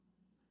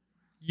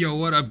Yo,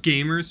 what up,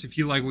 gamers? If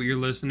you like what you're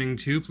listening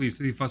to, please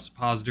leave us a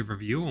positive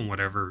review on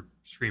whatever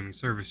streaming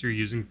service you're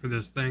using for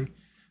this thing.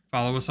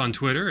 Follow us on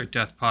Twitter at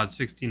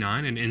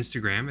DeathPod69 and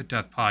Instagram at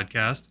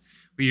DeathPodcast.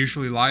 We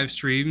usually live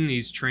stream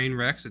these train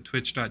wrecks at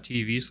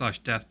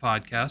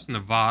twitch.tv/deathpodcast, and the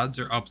VODs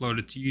are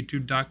uploaded to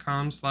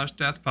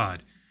youtube.com/deathpod.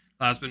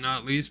 Last but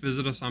not least,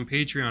 visit us on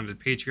Patreon at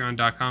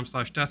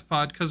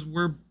patreon.com/deathpod because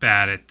we're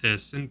bad at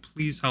this, and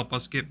please help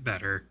us get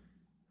better.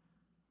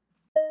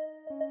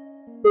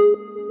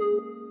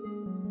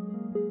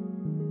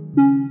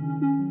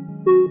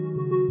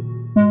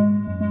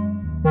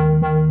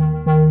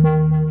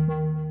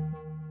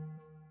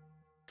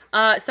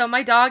 So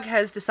my dog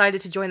has decided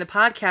to join the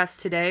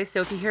podcast today, so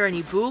if you hear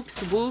any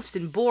boofs, woofs,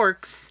 and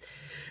borks...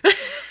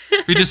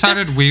 We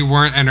decided we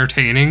weren't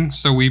entertaining,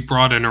 so we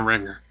brought in a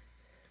ringer.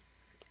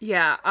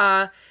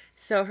 Yeah,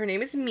 so her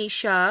name is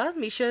Mischa.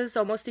 Mischa's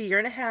almost a year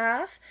and a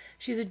half.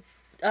 She's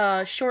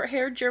a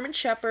short-haired German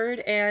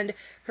Shepherd, and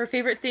her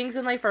favorite things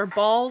in life are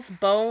balls,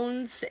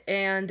 bones,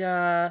 and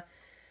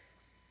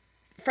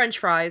French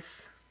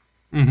fries.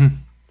 Mm-hmm.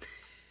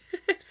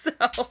 So...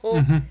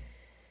 Mm-hmm.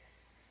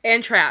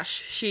 And trash.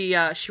 She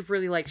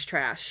really likes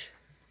trash.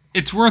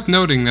 It's worth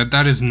noting that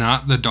that is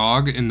not the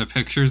dog in the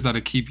pictures that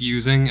I keep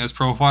using as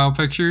profile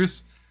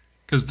pictures.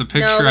 Because the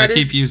picture I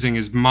keep using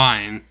is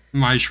mine.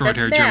 My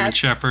short-haired German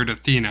Shepherd,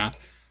 Athena.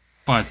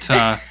 But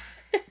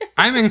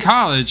I'm in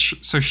college,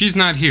 so she's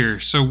not here.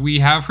 So we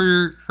have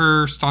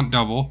her stunt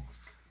double.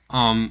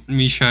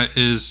 Mischa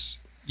is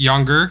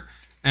younger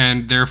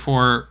and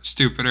therefore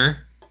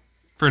stupider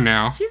for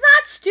now. She's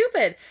not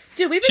stupid.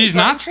 Dude, She's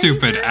not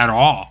stupid at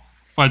all.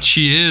 But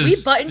she is. We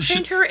button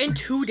trained her in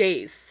 2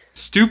 days.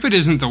 Stupid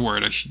isn't the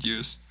word I should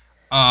use.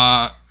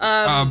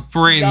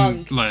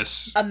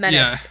 Brainless. A menace.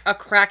 Yeah. A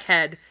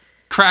crackhead.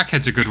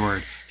 Crackhead's a good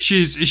word.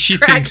 She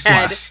thinks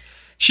less.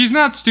 She's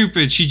not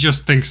stupid, she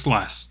just thinks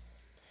less.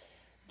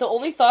 The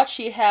only thought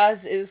she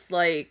has is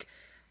like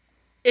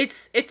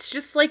it's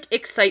just like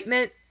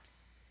excitement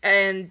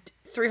and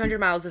 300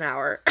 miles an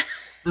hour.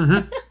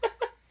 Mm-hmm.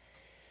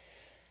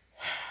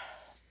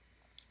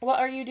 What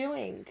are you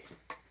doing?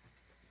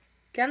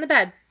 Get on the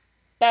bed.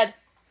 Bed.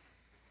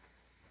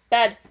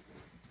 Bed.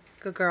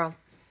 Good girl.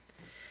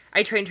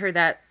 I trained her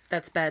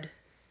that's bed.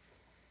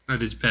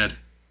 That is bed.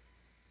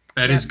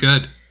 Bed is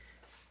good.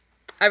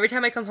 Every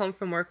time I come home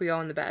from work, we go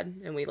on the bed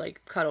and we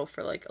like cuddle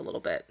for like a little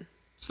bit.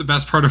 It's the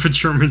best part of a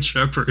German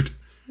Shepherd.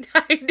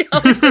 I know.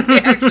 It's when they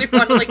actually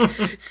want to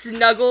like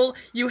snuggle.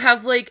 You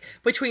have like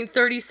between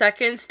 30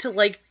 seconds to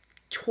like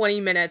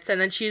 20 minutes,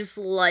 and then she's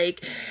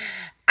like,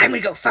 I'm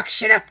gonna go fuck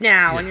shit up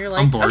now. Yeah, and you're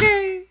like, I'm bored.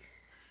 Okay.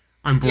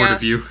 I'm bored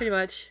of you. Pretty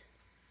much.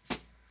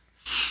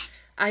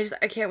 I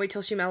can't wait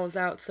till she mellows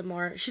out some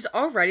more. She's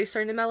already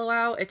starting to mellow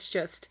out. It's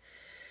just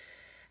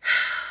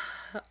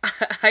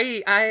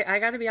I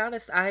gotta be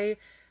honest, I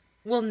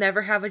will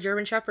never have a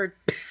German Shepherd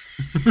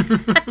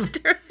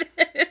after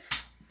this.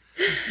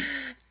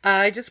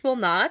 I just will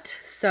not.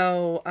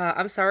 So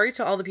I'm sorry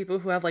to all the people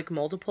who have like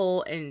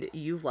multiple and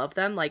you love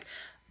them. Like,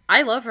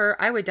 I love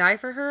her. I would die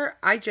for her.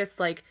 I just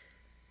like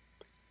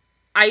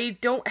I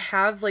don't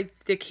have,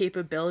 like, the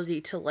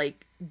capability to,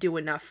 like, do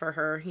enough for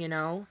her, you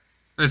know?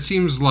 It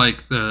seems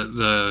like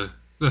the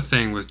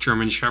thing with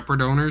German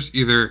Shepherd owners.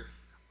 Either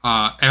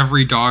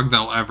every dog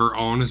they'll ever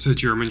own is a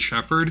German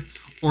Shepherd,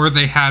 or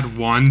they had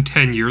one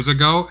 10 years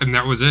ago, and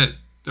that was it.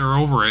 They're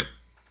over it.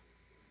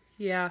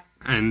 Yeah.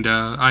 And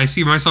I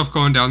see myself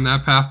going down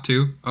that path,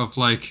 too, of,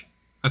 like,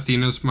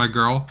 Athena's my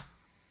girl.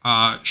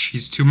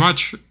 She's too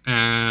much,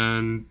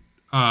 and...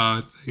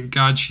 thank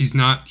God she's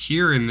not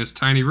here in this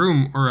tiny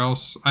room, or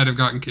else I'd have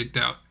gotten kicked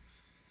out.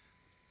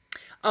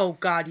 Oh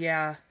God,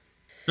 yeah.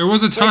 There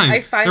was a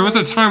time. There was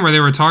a time where they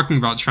were talking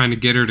about trying to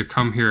get her to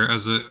come here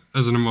as an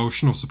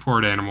emotional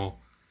support animal,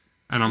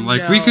 and I'm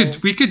like, no.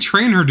 we could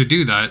train her to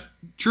do that.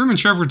 German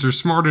Shepherds are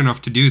smart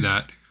enough to do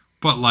that,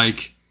 but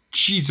like,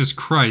 Jesus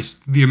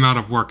Christ, the amount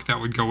of work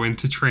that would go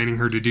into training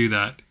her to do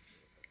that.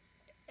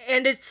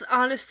 And it's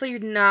honestly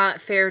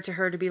not fair to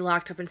her to be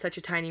locked up in such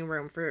a tiny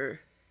room for.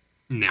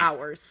 No.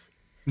 Hours.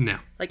 No.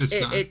 Like,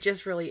 it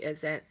just really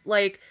isn't.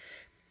 Like,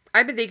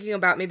 I've been thinking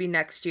about maybe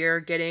next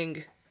year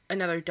getting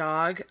another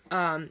dog.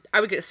 I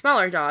would get a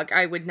smaller dog.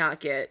 I would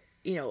not get,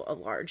 a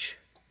large.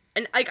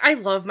 And, like, I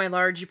love my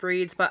large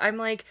breeds, but I'm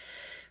like,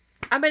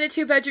 I'm in a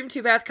 2-bedroom,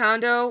 2-bath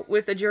condo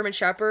with a German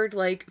Shepherd.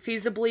 Like,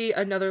 feasibly,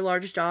 another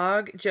large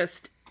dog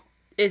just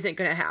isn't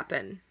going to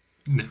happen.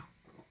 No.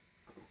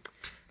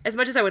 As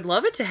much as I would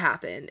love it to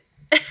happen,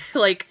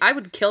 like, I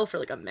would kill for,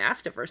 like, a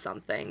Mastiff or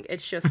something.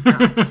 It's just not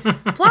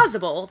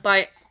plausible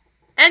by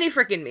any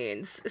freaking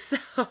means.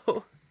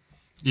 So.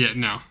 Yeah,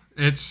 no.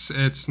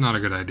 It's not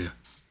a good idea.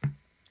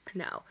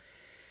 No.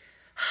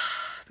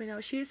 But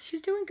no, she's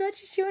doing good.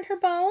 She's chewing her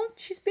bone.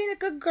 She's being a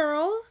good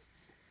girl.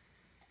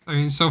 I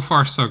mean, so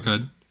far, so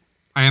good.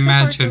 I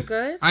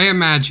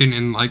imagine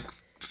in, like,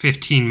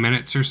 15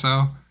 minutes or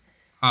so.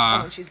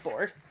 She's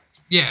bored.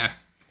 Yeah.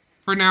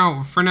 For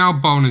now,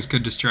 bone is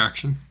good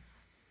distraction.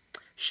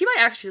 She might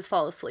actually just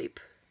fall asleep.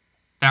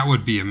 That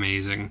would be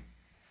amazing.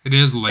 It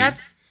is late.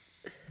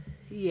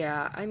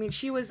 Yeah, I mean,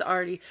 she was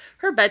already,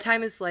 her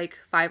bedtime is like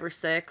 5 or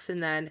 6,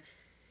 and then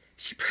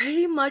she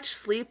pretty much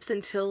sleeps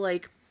until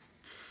like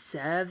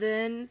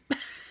 7.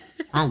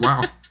 Oh,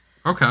 wow.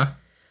 Okay.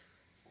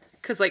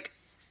 Because, like,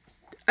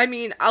 I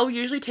mean, I'll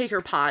usually take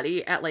her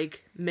potty at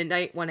like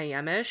midnight, 1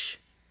 a.m. ish,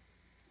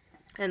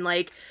 and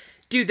like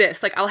do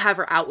this. Like, I'll have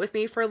her out with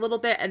me for a little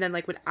bit, and then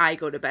like when I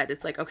go to bed,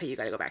 it's like, okay, you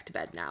gotta go back to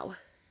bed now.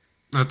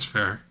 That's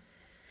fair.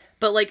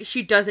 But like,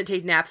 she doesn't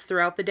take naps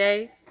throughout the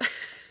day.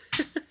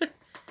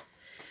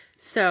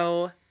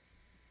 So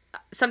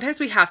sometimes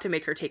we have to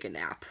make her take a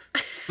nap.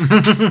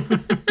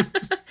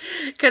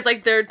 Because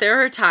like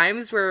there are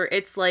times where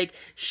it's like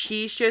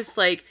she's just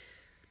like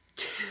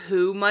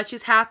too much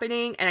is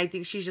happening, and I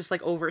think she's just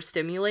like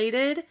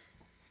overstimulated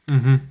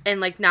Mm-hmm. and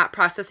like not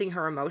processing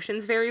her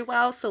emotions very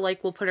well. So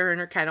like we'll put her in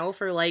her kennel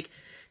for like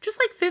just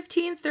like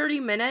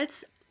 15-30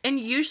 minutes, and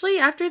usually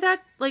after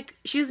that, like,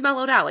 she's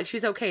mellowed out, like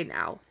she's okay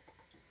now.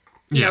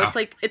 You know, Yeah.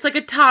 it's like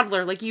a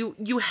toddler. Like you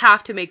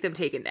have to make them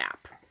take a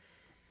nap.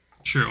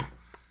 True.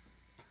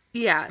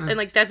 Yeah, and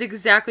like that's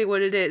exactly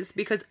what it is,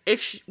 because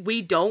if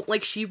we don't,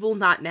 like, she will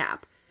not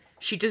nap.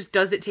 She just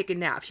doesn't take a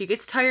nap. She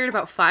gets tired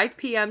about 5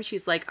 p.m.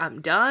 She's like,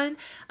 I'm done.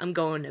 I'm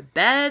going to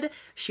bed.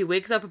 She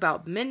wakes up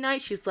about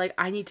midnight. She's like,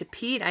 I need to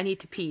pee. And I need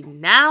to pee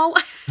now.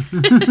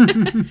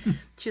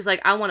 She's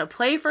like, I want to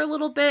play for a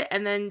little bit,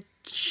 and then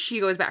she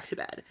goes back to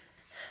bed.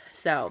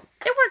 So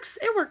it works.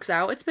 It works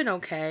out. It's been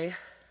okay.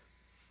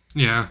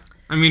 Yeah.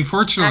 I mean,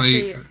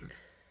 fortunately, Actually,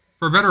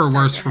 for better or sorry,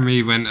 worse go for ahead.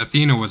 me, when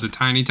Athena was a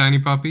tiny, tiny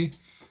puppy,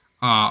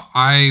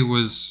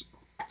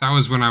 that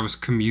was when I was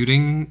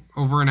commuting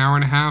over an hour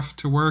and a half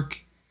to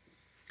work.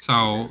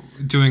 So Jesus.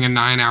 doing a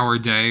 9-hour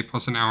day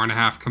plus an hour and a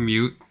half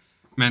commute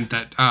meant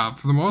that,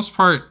 for the most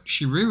part,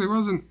 she really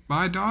wasn't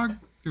my dog.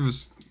 It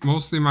was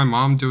mostly my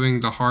mom doing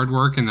the hard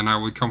work, and then I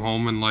would come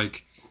home and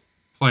like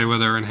play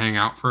with her and hang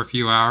out for a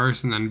few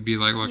hours, and then be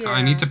like, "Look,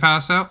 I need Yeah. to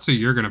pass out, so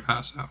you're gonna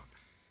pass out."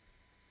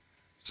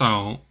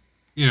 So,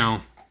 you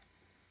know,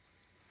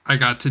 I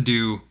got to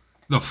do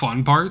the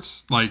fun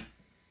parts, like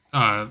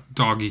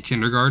doggy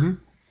kindergarten,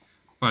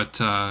 but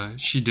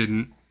she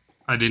didn't.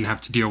 I didn't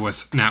have to deal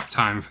with nap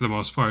time for the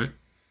most part.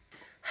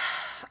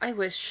 I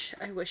wish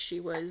she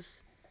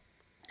was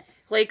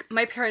like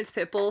my parents'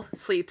 pit bull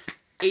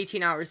sleeps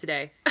 18 hours a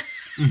day.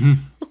 Hmm.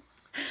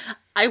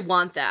 I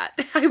want that.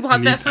 I I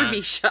want need that for that.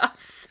 Mischa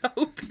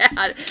so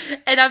bad.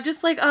 And I'm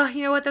just like, oh,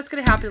 you know what? That's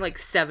gonna happen in like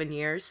 7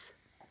 years.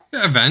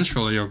 Yeah,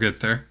 eventually you'll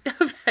get there.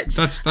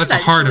 That's a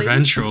hard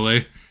Eventually.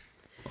 eventually.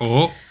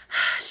 Oh,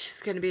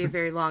 It's gonna be a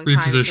very long time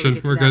until we reposition.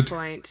 get to We're that good.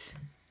 point.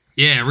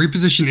 Yeah,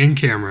 reposition in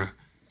camera.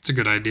 It's a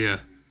good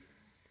idea.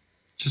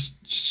 Just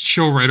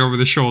show right over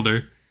the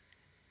shoulder.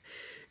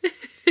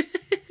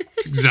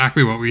 It's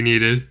exactly what we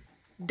needed.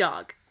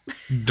 Dog.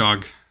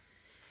 Dog.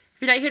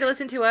 If you're not here to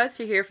listen to us,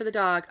 you're here for the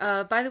dog.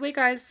 By the way,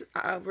 guys,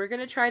 we're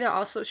gonna try to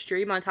also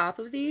stream on top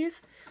of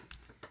these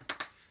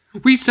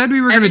We said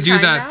we were going to every do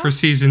time that now. for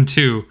season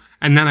 2,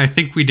 and then I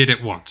think we did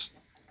it once,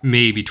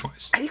 maybe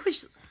twice. I think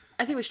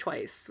it was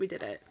twice we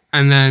did it.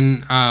 And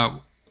then I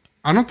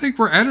don't think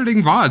we're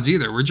editing VODs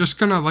either. We're just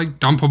going to like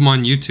dump them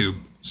on YouTube.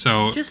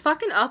 So Just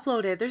fucking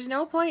upload it. There's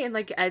no point in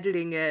like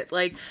editing it.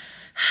 Like,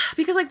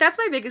 because like that's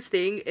my biggest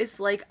thing is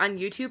like on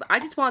YouTube, I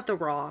just want the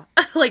raw,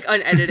 like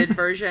unedited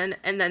version,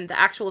 and then the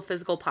actual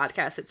physical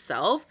podcast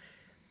itself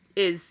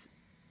is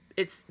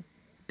it's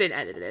been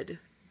edited.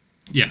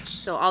 yes.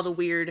 So all the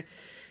weird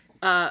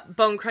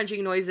bone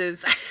crunching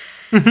noises,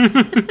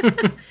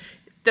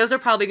 those are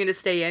probably going to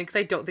stay in because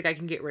I don't think I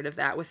can get rid of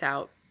that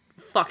without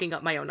fucking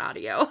up my own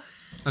audio.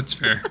 That's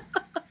fair.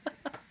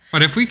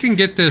 But if we can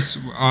get this,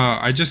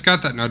 I just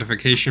got that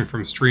notification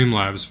from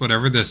Streamlabs,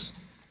 whatever this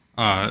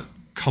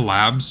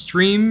collab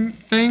stream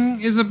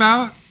thing is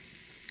about.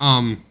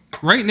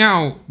 Right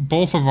now,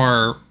 both of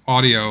our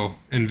audio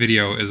and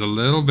video is a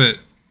little bit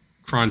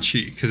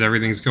crunchy because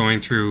everything's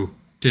going through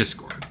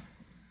Discord.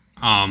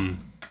 I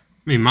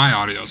mean, my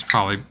audio is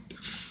probably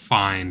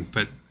fine,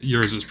 but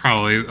yours is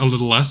probably a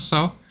little less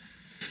so.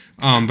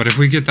 But if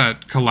we get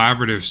that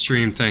collaborative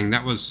stream thing,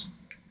 that was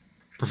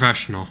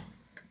professional.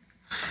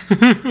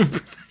 Professional.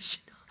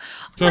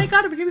 Oh So- my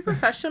god, are we going to be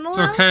professional It's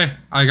now? okay.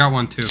 I got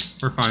one too.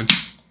 We're fine.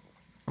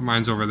 But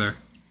mine's over there.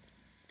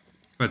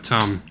 But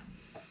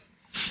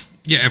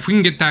yeah, if we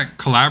can get that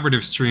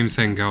collaborative stream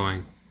thing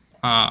going,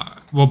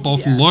 we'll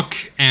both Yeah. look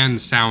and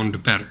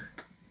sound better.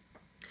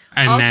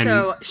 And Also, then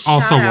shout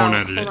also out,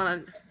 won't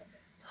edit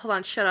Hold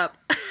on, shut up.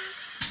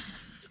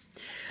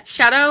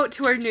 Shout out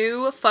to our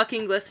new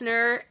fucking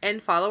listener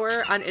and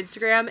follower on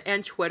Instagram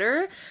and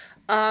Twitter.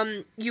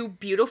 You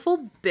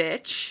beautiful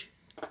bitch.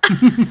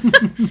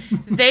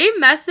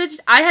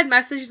 I had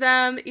messaged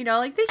them, you know,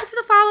 like, thank you for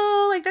the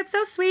follow, like, that's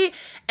so sweet.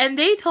 And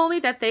they told me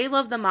that they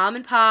love the mom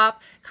and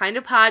pop kind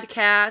of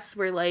podcasts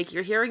where, like,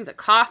 you're hearing the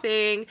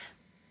coughing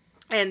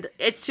and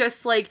it's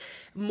just, like,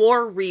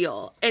 more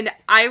real. And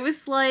I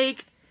was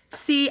like,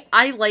 see,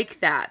 I like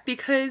that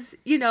because,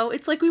 you know,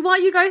 it's like we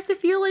want you guys to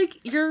feel like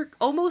you're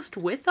almost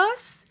with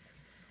us.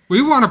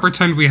 We want to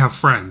pretend we have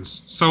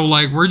friends. So,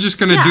 like, we're just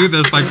going to Yeah. do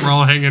this like we're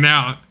all hanging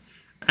out.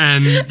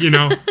 And,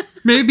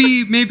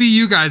 maybe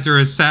you guys are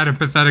as sad and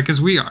pathetic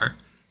as we are.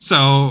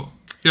 So,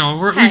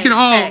 we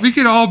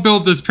can all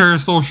build this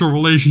parasocial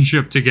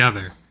relationship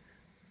together.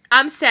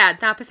 I'm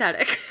sad, not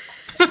pathetic.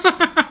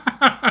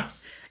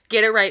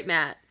 Get it right,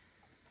 Matt.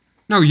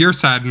 No, you're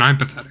sad and I'm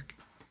pathetic.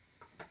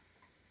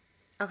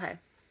 Okay.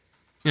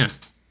 Yeah.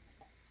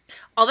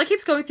 All that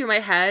keeps going through my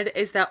head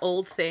is that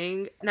old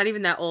thing, not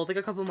even that old, like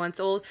a couple months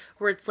old,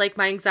 where it's like,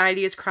 my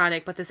anxiety is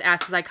chronic, but this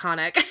ass is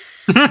iconic.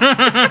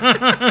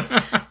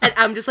 And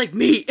I'm just like,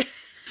 me.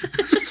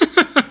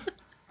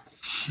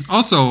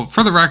 Also,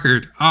 for the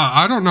record,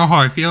 I don't know how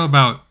I feel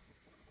about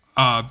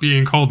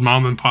being called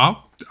mom and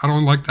pop. I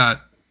don't like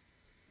that.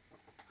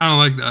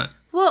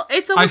 Well,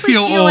 it's I almost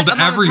feel old like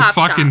every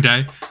fucking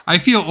day. I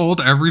feel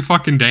old every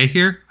fucking day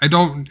here. I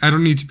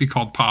don't need to be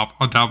called pop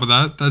on top of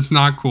that. That's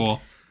not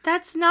cool.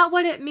 That's not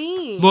what it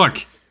means. Look,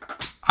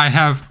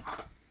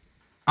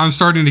 I'm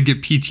starting to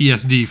get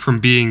PTSD from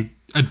being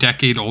a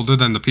decade older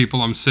than the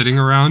people I'm sitting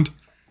around.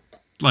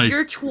 Like,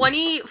 you're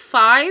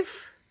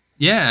 25?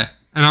 Yeah,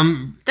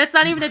 and That's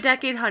not even a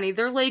decade, honey.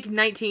 They're like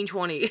 19,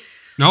 20.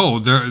 No,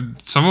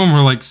 some of them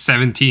were like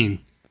 17.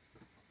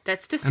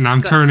 That's disgusting. And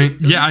I'm turning...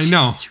 Yeah, I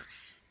know.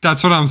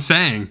 That's what I'm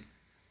saying.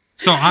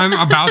 So I'm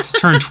about to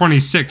turn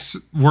 26,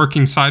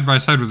 working side by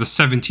side with a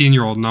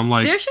 17-year-old, and I'm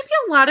like... There should be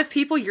a lot of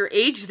people your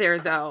age there,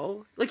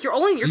 though. Like, you're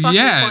only in your fucking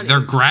 20s. They're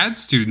grad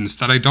students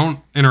that I don't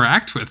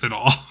interact with at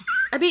all.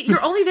 I mean,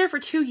 you're only there for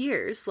 2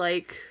 years,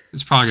 like...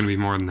 It's probably going to be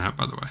more than that,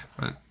 by the way,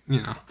 but,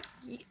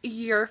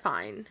 You're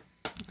fine.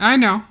 I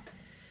know.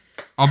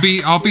 I'll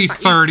be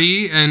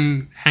 30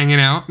 and hanging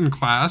out in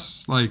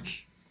class,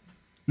 like,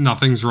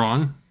 nothing's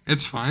wrong.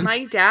 It's fine.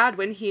 My dad,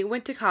 when he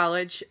went to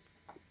college...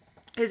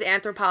 His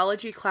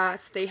anthropology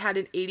class, they had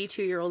an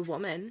 82-year-old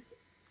woman.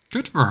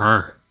 Good for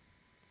her.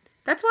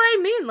 That's what I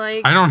mean,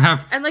 like... I don't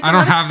have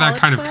that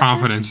kind of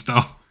confidence,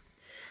 though.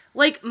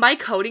 Like, my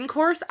coding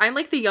course, I'm,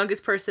 like, the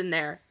youngest person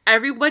there.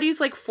 Everybody's,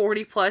 like,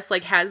 40 plus,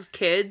 like, has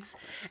kids.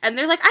 And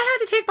they're like, I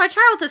had to take my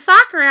child to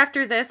soccer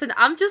after this. And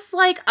I'm just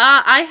like,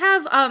 I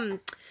have,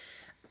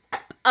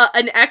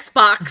 an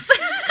Xbox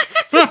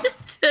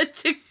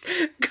to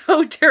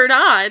go turn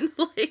on.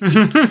 Like,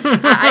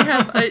 I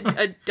have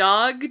a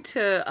dog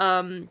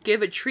to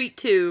give a treat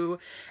to,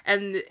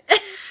 and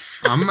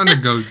I'm gonna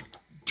go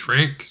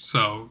drink.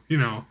 So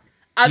I'm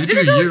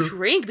gonna go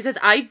drink because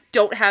I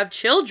don't have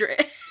children.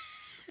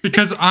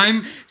 Because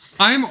I'm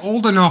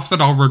old enough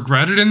that I'll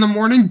regret it in the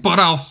morning, but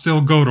I'll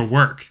still go to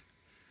work.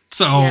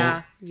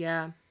 So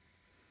yeah.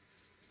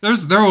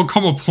 There will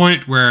come a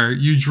point where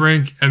you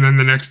drink and then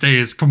the next day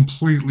is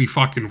completely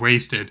fucking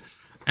wasted.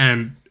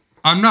 And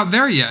I'm not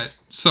there yet.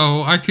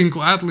 So I can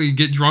gladly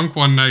get drunk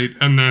one night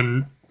and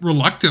then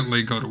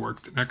reluctantly go to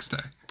work the next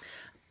day.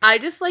 I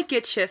just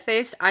get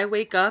shit-faced. I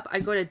wake up, I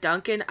go to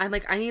Dunkin', I'm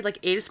like, I need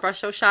 8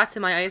 espresso shots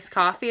in my iced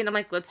coffee, and I'm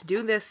like, let's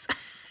do this.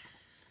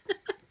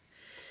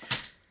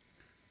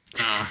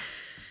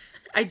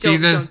 I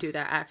don't do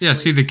that, actually. Yeah,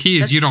 see, the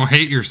key is you don't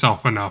hate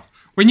yourself enough.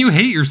 When you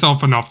hate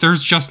yourself enough,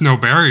 there's just no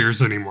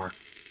barriers anymore.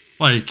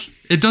 Like,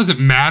 it doesn't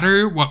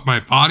matter what my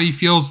body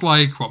feels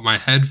like, what my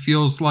head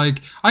feels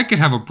like. I could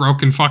have a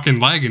broken fucking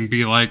leg and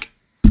be like,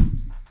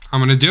 I'm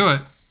gonna do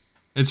it.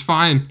 It's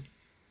fine.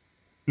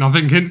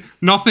 Nothing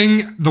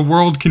the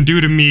world can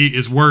do to me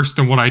is worse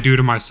than what I do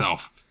to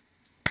myself.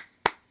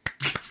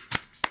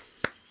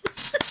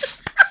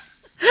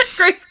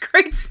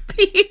 Great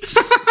speech.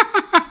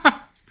 I'm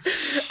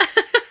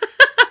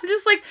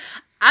just like,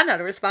 I know how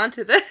to respond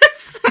to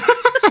this.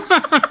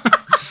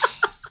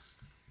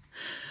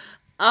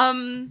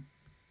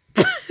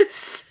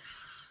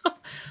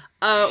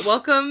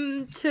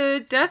 Welcome to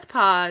Death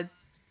Pod.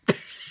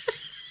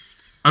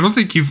 I don't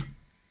think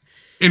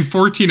in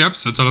 14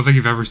 episodes, I don't think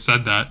you've ever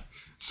said that.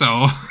 So.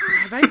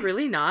 Have I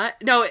really not?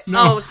 No.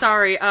 Oh,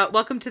 sorry.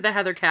 Welcome to the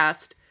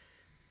Heathercast.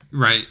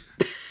 Right.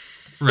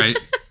 Right.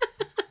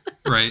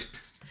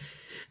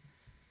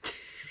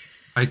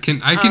 I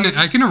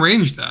can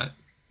arrange that.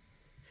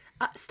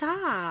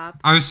 Stop.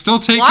 I'm still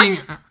taking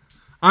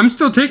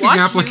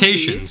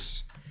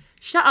applications.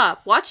 Shut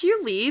up. Watch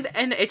you leave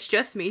and it's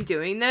just me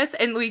doing this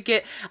and I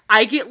get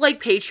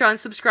Patreon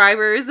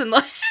subscribers and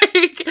like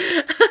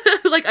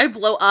I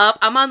blow up.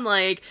 I'm on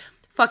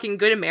fucking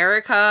Good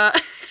America.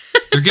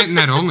 You're getting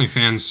that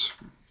OnlyFans,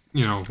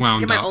 wound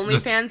get my up.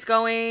 OnlyFans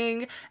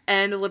going,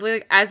 and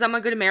literally as I'm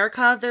on Good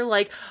America, they're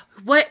like,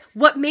 what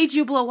made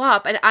you blow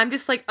up? And I'm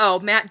just like, oh,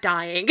 Matt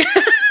dying.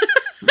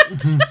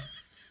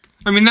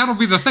 I mean, that'll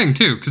be the thing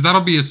too, because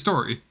that'll be a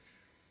story.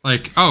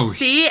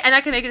 See, and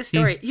I can make it a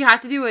story. You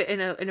have to do it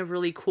in a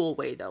really cool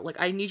way though.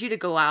 I need you to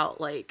go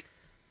out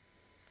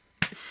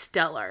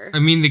stellar. I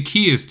mean, the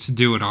key is to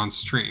do it on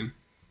stream.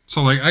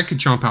 So I could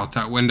jump out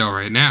that window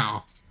right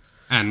now,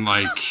 and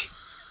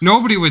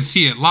nobody would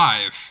see it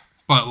live,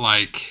 but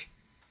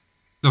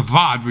the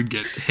VOD would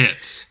get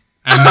hits,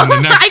 and then the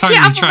next time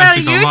you try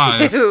to go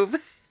live,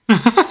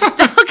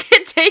 that'll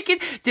get taken.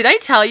 Did I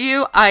tell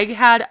you I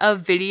had a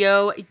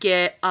video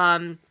get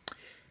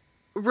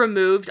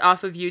removed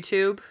off of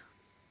YouTube?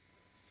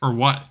 For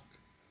what?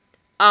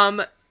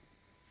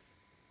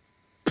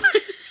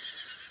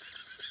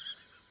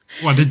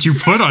 What did you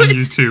put on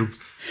YouTube?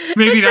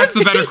 Maybe that's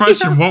the better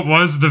question. What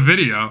was the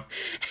video?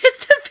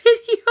 It's a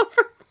video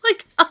from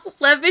like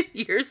 11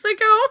 years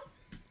ago.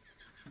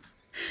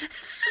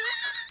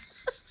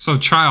 So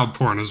child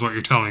porn is what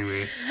you're telling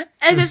me.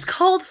 And it's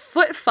called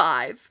Foot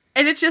Five.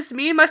 And it's just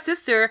me and my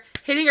sister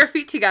hitting our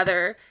feet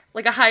together,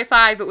 like a high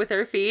five, but with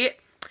our feet.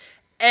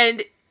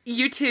 And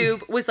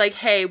YouTube was like,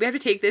 hey, we have to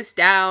take this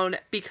down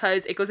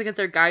because it goes against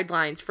our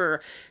guidelines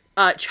for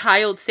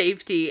child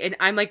safety. And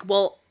I'm like,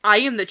 well, I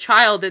am the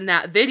child in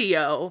that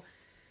video.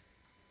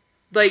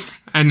 Like,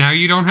 and now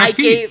you don't have I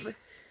feet. gave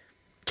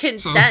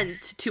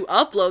consent to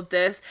upload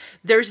this.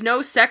 There's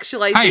no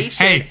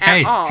sexualization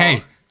at all.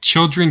 Hey,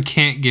 children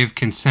can't give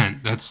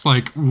consent. That's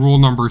like rule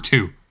number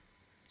 2.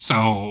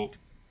 So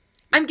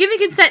I'm giving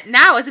consent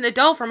now as an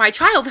adult for my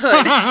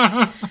childhood.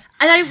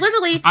 And I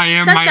literally I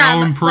am sent my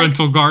them, own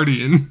parental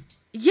guardian.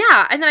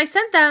 Yeah, and then I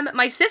sent them,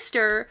 my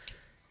sister,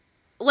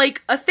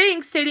 like, a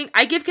thing stating,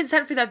 I give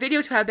consent for that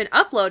video to have been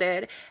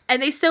uploaded,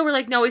 and they still were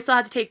like, no, we still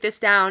have to take this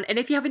down, and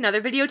if you have another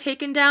video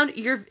taken down,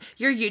 your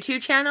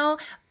YouTube channel,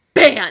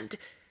 banned.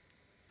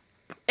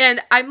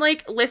 And I'm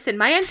like, listen,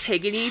 my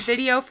Antigone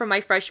video from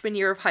my freshman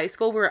year of high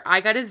school where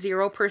I got a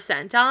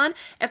 0% on,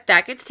 if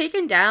that gets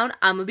taken down,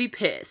 I'm gonna be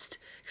pissed.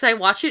 Because I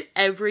watch it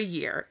every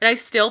year, and I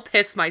still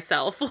piss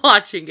myself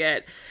watching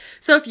it.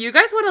 So if you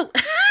guys want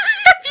to,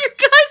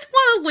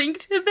 a link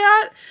to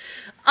that,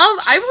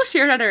 I will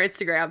share it on our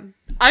Instagram.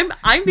 I'm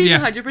being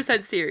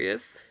 100%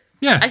 serious.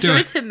 Yeah, I showed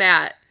it to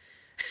Matt.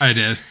 I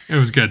did. It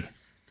was good.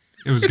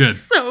 It was good.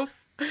 It's so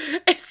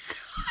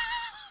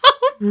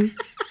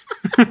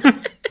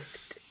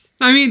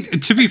I mean,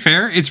 to be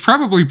fair, it's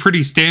probably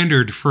pretty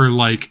standard for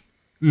like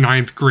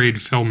 9th grade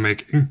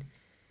filmmaking.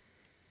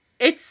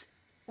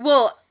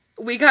 Well,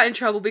 we got in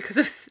trouble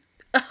because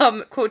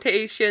of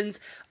quotations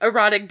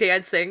erotic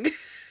dancing.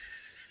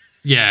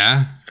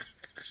 Yeah.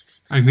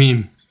 I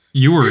mean,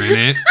 you were in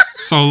it.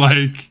 So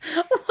like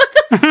what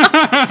the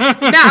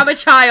fuck? Nah, I'm a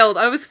child.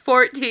 I was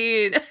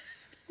 14.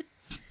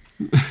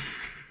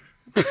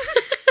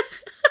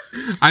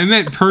 I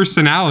meant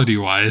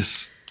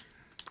personality-wise.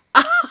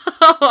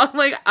 Oh, I'm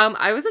like,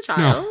 I was a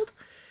child.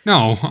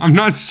 No, I'm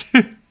not.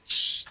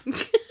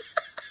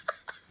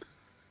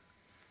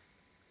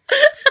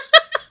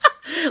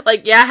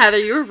 Like, yeah, Heather,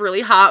 you were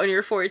really hot when you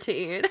were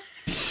 14.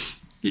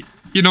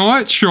 You know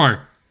what?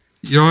 Sure.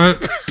 You know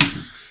what?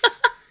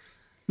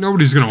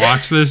 Nobody's gonna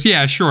watch this.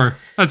 Yeah, sure.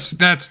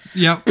 That's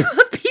yep.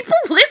 People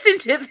listen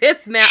to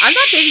this, man. I'm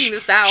not taking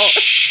this out.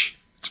 Shh.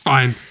 It's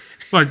fine.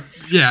 Like,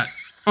 yeah.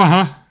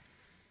 Uh-huh.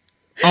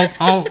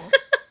 I'll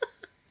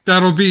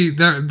that'll be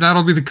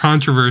the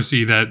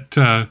controversy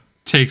that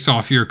takes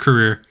off your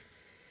career.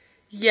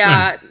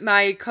 Yeah,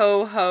 my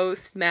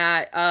co-host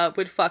Matt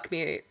would fuck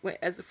me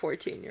as a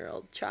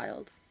 14-year-old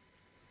child.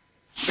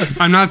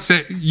 I'm not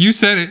saying you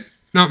said it,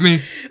 not me.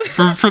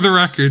 For the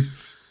record.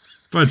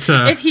 But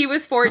if he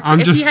was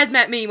 14, if he had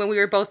met me when we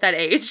were both that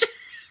age.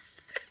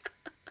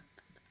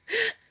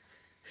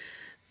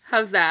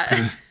 How's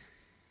that?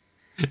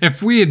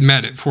 If we had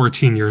met at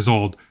 14 years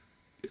old,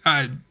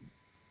 it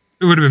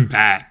would have been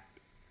bad.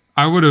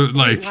 I would have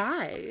like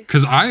why?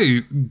 Because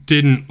I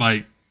didn't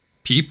like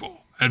people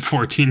at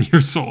 14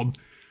 years old.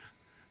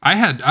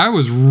 I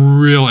was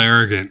real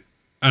arrogant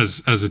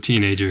as a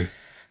teenager.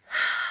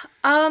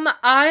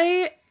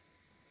 I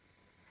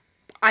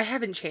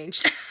haven't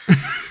changed.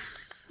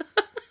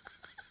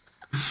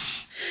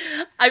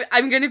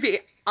 I'm gonna be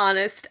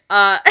honest.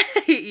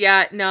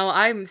 Yeah, no,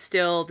 I'm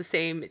still the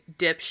same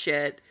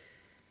dipshit.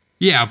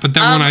 Yeah, but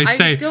then when I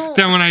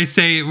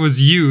say it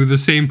was you, the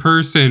same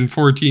person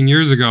 14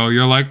 years ago,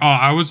 you're like, oh,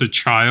 I was a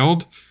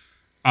child.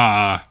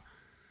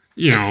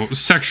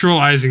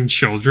 Sexualizing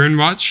children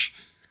much.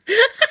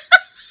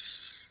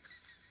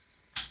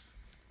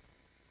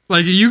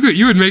 Like you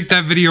would make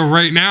that video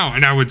right now,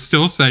 and I would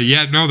still say,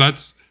 yeah, no,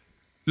 this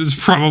is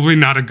probably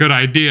not a good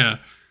idea.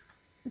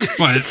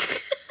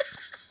 But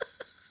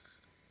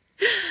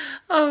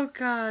oh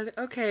God.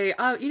 Okay.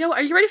 Are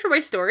you ready for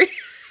my story?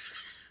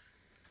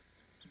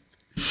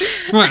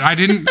 What?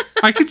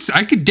 I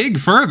could dig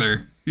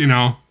further, you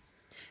know.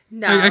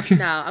 No. I'm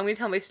gonna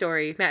tell my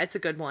story. Matt, it's a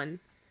good one.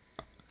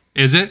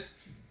 Is it?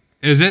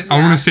 Yeah. I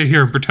want to sit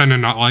here and pretend to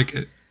not like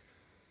it.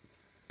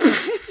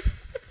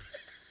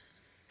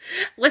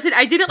 Listen,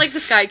 I didn't like the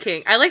Sky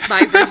King. I like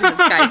my version of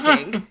Sky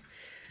King.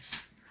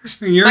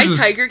 My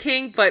Tiger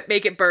King, but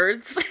make it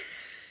birds.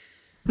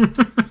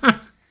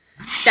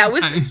 That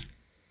was...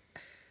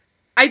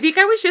 I think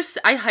I was just...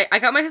 I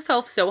got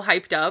myself so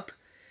hyped up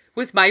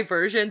with my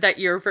version that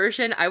your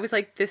version, I was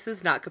like, this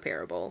is not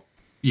comparable.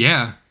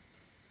 Yeah.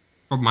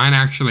 But mine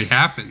actually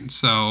happened,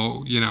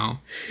 so, you know...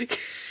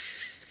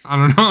 I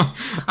don't know.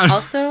 I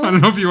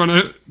don't know if you want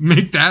to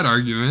make that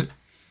argument.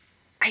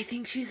 I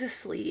think she's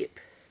asleep.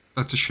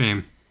 That's a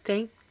shame.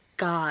 Thank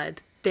God.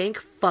 Thank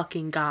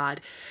fucking God.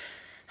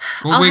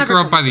 We'll wake her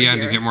up by the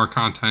end to get more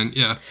content,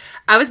 yeah.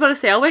 I was about to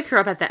say, I'll wake her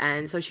up at the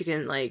end so she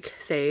can, like,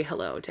 say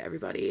hello to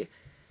everybody.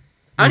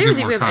 I don't even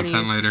think we have any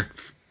later.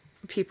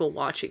 people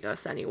watching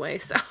us anyway,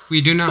 so.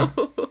 We do know.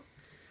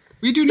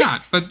 We do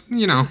not, but,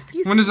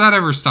 Excuse when me. has that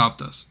ever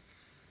stopped us?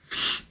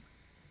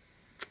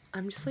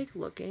 I'm just, like,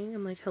 looking.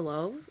 I'm like,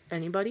 hello?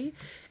 Anybody?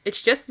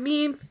 It's just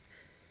me.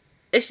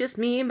 It's just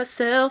me,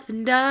 myself,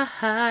 and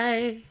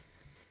I.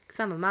 Because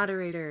I'm a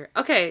moderator.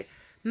 Okay,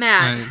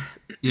 Matt.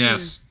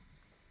 Yes.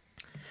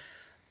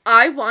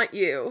 I want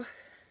you.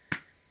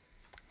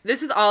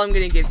 This is all I'm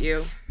going to give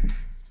you.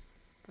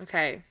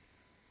 Okay.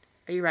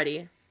 Are you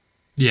ready?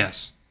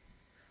 Yes.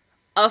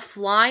 A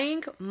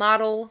flying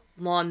model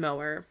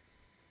lawnmower.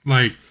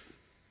 Like,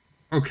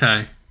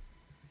 okay.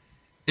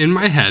 In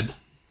my head,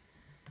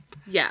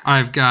 Yeah.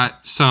 I've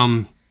got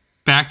some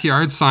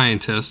backyard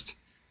scientist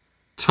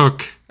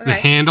took the Okay.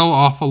 handle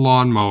off a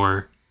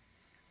lawnmower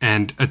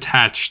and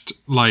attached,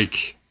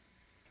 like,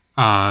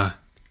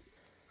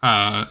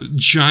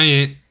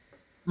 giant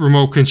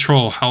remote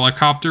control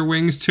helicopter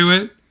wings to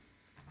it.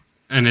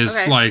 And is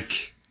Okay.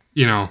 like,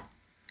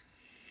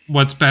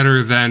 what's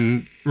better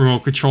than remote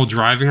control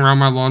driving around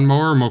my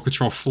lawnmower, remote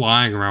control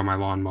flying around my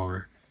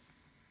lawnmower?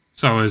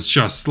 So it's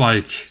just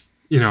like,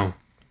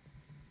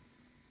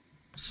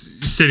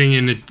 sitting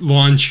in a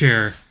lawn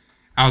chair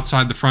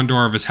outside the front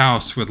door of his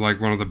house with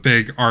like one of the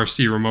big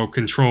RC remote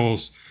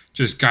controls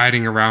just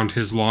guiding around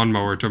his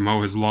lawnmower to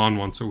mow his lawn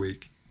once a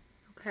week.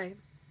 Okay.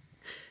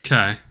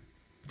 Okay.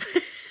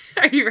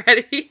 Are you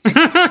ready?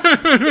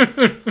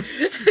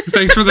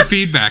 Thanks for the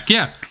feedback.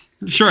 Yeah,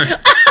 sure.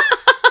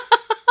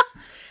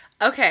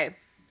 Okay.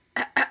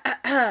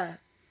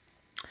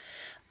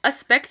 A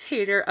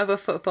spectator of a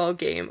football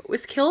game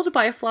was killed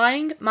by a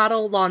flying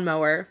model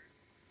lawnmower.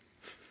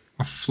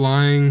 A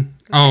flying...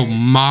 Okay. Oh,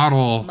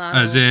 model,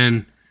 as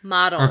in...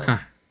 Model. Okay.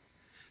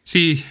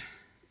 See...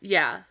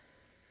 Yeah.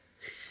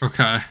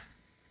 Okay.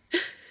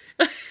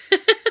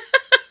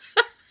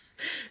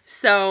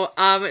 So,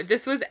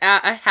 this was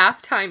at a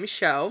halftime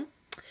show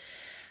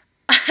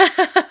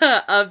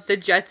of the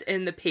Jets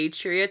and the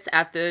Patriots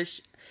at the...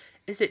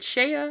 is it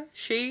Shea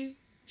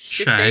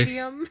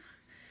Stadium?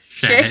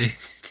 Shea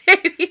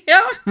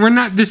Stadium? We're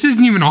not... This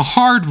isn't even a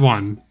hard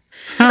one.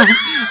 How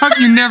have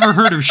you never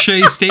heard of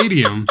Shea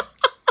Stadium?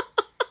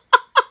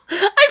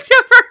 I've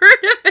never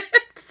heard of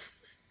it.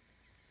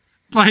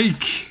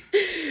 Like...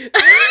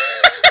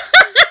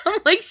 I'm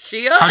like,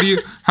 Shea? How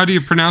do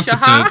you pronounce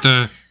Shaha? it?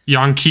 The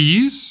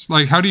Yankees?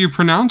 Like, how do you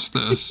pronounce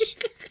this?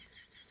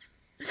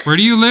 Where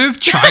do you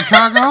live?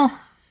 Chicago?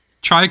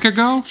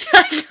 Chicago?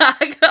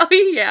 Chicago,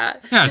 yeah.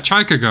 Yeah,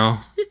 Chicago.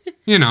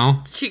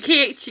 Chicago.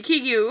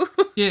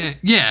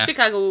 Yeah.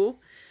 Chicago.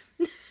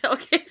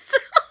 Okay, so...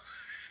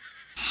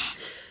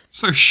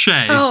 So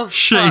Shea. Oh,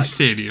 Shea fuck.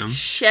 Stadium.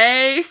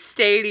 Shea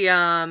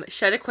Stadium.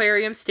 Shed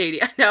Aquarium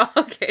Stadium. No,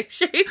 okay.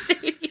 Shea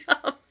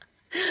Stadium.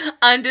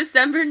 On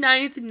December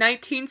 9th,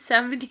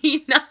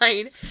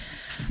 1979,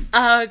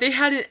 they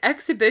had an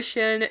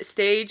exhibition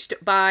staged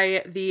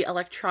by the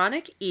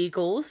Electronic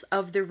Eagles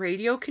of the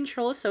Radio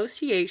Control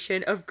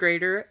Association of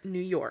Greater New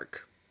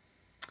York.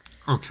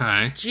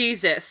 Okay.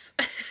 Jesus.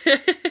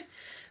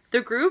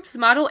 The group's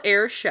model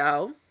air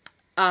show,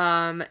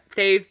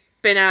 they've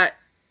been at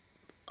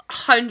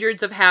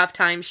hundreds of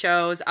halftime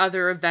shows,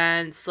 other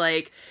events,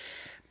 like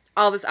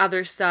all this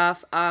other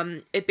stuff.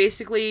 It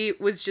basically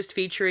was just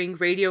featuring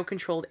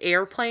radio-controlled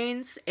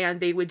airplanes, and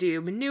they would do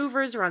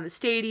maneuvers around the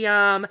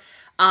stadium,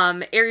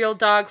 aerial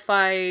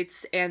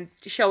dogfights, and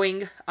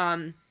showing,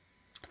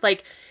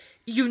 like,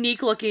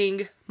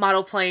 unique-looking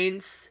model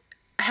planes,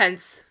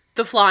 hence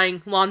the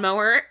flying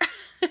lawnmower.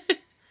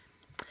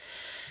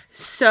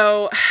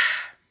 So,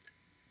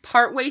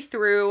 partway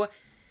through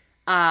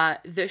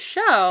the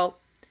show,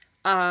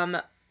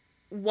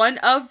 one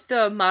of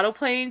the model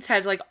planes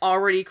had, like,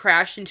 already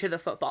crashed into the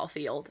football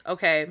field,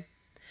 okay?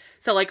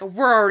 So, like,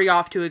 we're already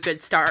off to a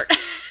good start.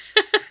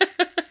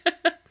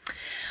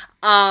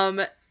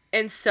 And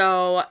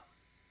so,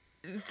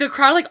 the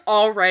crowd, like,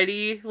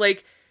 already,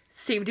 like,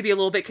 seemed to be a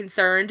little bit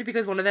concerned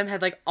because one of them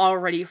had, like,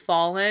 already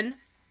fallen.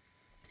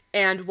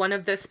 And one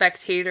of the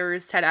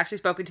spectators had actually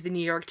spoken to the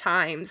New York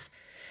Times.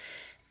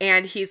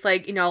 And he's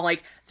like,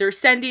 like, they're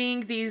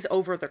sending these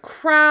over the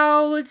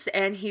crowds.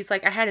 And he's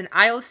like, I had an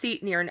aisle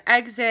seat near an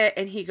exit.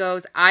 And he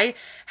goes, I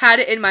had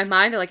it in my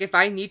mind that, like, if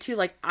I need to,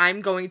 like,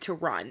 I'm going to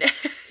run.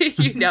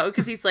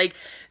 Because he's like,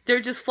 they're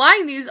just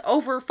flying these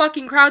over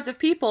fucking crowds of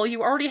people.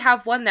 You already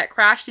have one that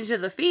crashed into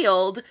the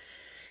field.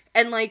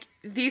 And, like,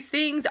 these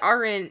things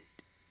aren't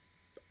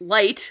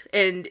light.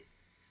 And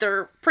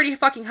they're pretty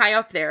fucking high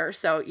up there.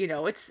 So,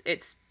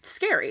 it's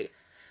scary.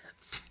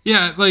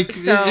 Yeah, like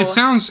So, it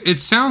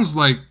sounds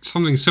like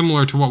something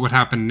similar to what would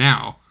happen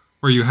now,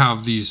 where you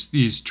have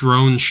these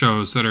drone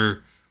shows that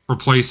are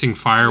replacing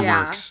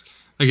fireworks. Yeah.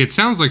 Like it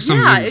sounds like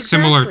something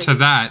similar to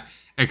that,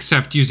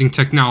 except using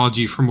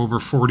technology from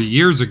over 40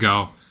 years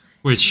ago.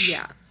 Which,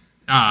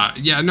 no,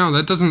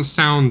 that doesn't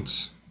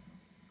sound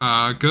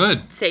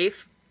good.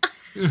 Safe.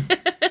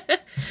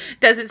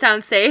 Doesn't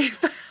sound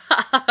safe.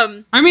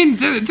 I mean,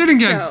 then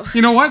again,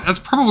 you know what? That's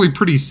probably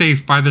pretty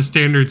safe by the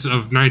standards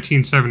of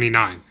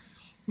 1979.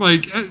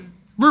 Like,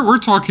 we're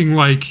talking,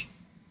 like,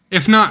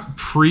 if not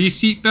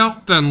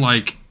pre-seatbelt, then,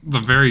 like, the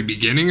very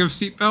beginning of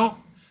seatbelt.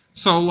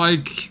 So,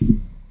 like,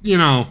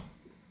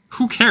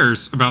 who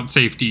cares about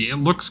safety? It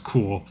looks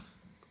cool.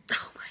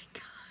 Oh my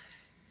god.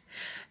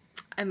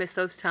 I miss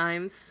those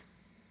times.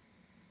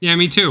 Yeah,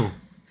 me too.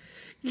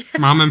 Yeah.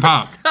 Mom and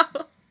Pop.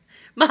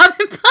 Mom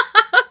and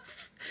Pop.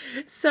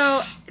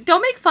 So,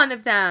 don't make fun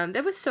of them.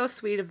 That was so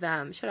sweet of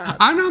them. Shut up.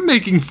 I'm not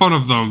making fun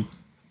of them.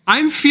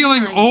 I'm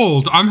feeling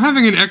old. I'm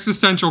having an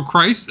existential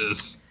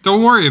crisis.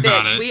 Don't worry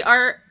about it. We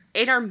are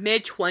in our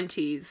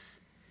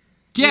mid-20s.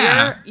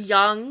 Yeah. We're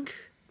young,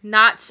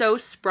 not so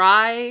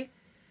spry,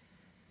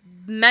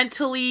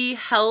 mentally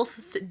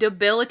health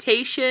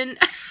debilitation.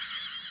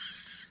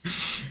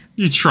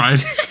 You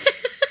tried.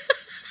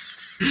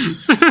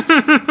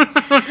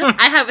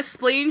 I have a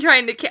spleen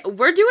trying to...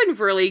 We're doing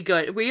really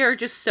good. We are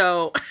just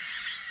so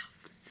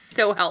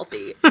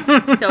healthy,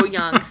 so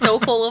young, so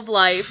full of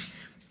life.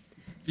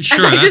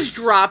 Sure, and I just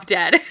drop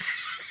dead.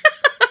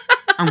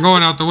 I'm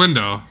going out the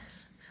window.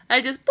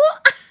 I just...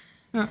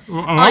 Yeah,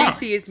 all you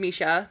see is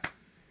Mischa.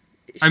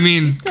 I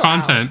mean,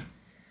 content.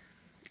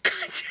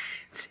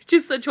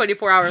 Just a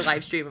 24-hour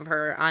live stream of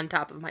her on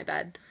top of my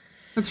bed.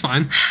 That's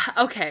fine.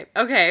 Okay.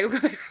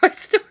 My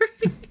story.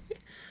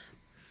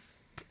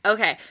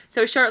 Okay,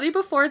 so shortly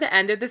before the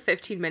end of the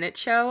 15-minute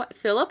show,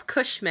 Philip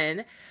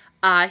Cushman,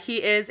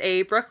 he is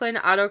a Brooklyn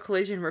auto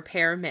collision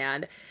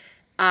repairman,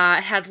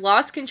 had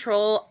lost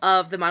control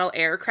of the model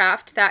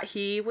aircraft that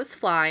he was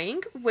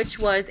flying, which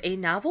was a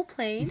novel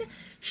plane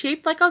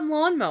shaped like a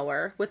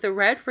lawnmower with a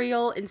red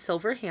reel and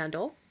silver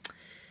handle.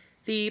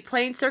 The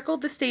plane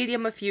circled the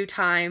stadium a few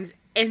times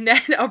and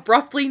then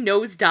abruptly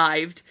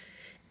nosedived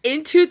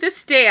into the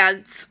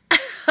stands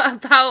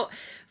about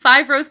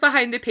 5 rows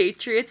behind the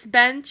Patriots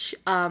bench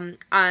on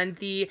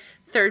the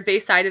third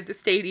base side of the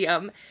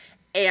stadium.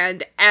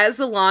 And as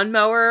the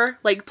lawnmower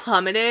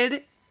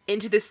plummeted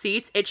into the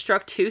seats, it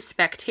struck 2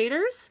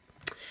 spectators.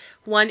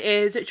 One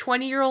is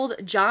 20-year-old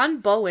John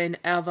Bowen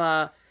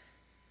of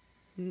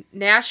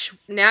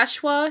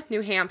Nashua,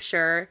 New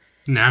Hampshire.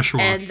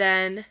 Nashua. And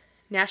then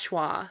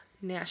Nashua,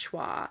 New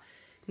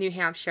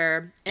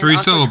Hampshire. And 3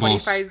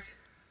 syllables.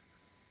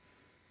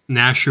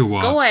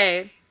 Nashua. Go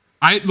away.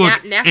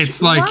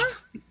 It's like...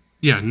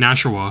 Yeah,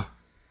 Nashua.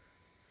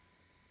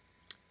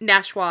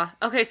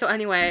 Okay, so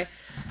anyway.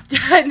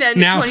 And then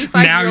now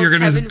you're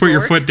going to put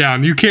your foot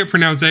down. You can't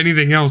pronounce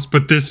anything else,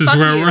 but this is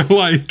where we're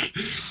like...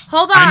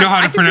 Hold on. I know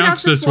how to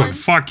pronounce this one.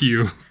 Fuck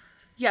you.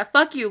 Yeah,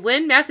 fuck you.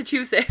 Lynn,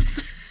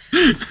 Massachusetts.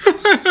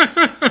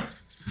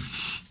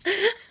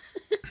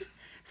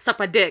 Suck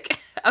my dick.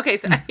 Okay,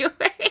 so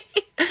anyway.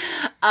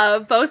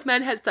 Both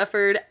men had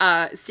suffered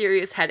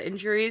serious head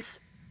injuries.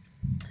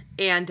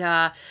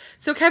 And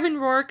so Kevin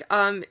Rourke,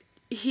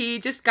 he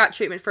just got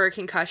treatment for a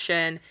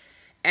concussion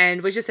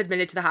and was just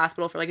admitted to the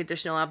hospital for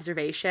additional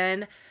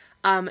observation.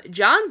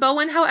 John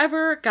Bowen,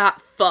 however,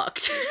 got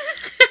fucked.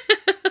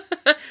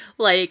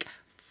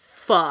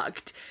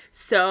 Fucked.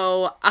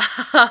 So,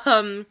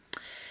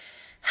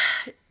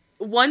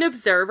 one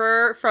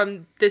observer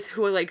from this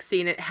who had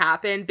seen it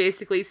happen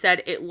basically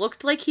said it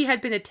looked like he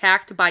had been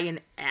attacked by an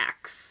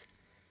axe.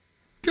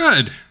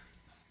 Good.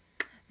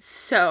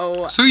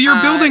 So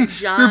you're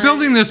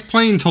building this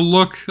plane to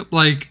look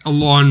like a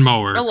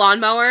lawnmower. A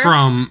lawnmower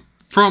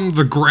from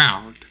the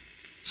ground.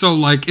 So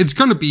it's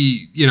going to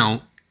be,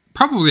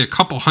 probably a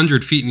couple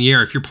 100 feet in the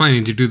air if you're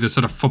planning to do this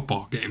at a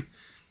football game.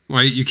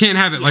 Right? You can't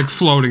have it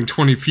floating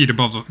 20 feet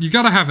above you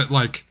got to have it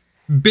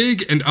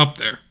big and up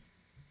there.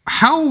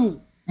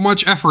 How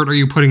much effort are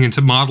you putting into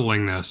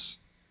modeling this?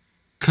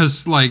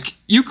 Cuz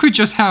you could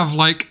just have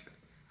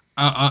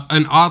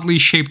an oddly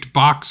shaped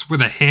box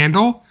with a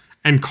handle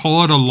and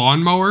call it a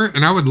lawnmower,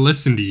 and I would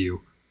listen to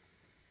you.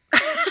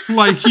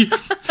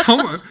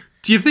 Do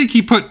you think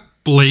he put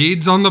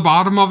blades on the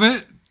bottom of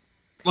it?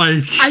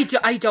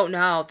 I don't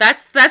know.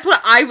 That's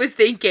what I was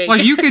thinking.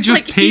 You could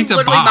just paint a box. He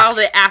literally modeled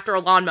it after a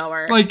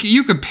lawnmower.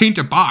 You could paint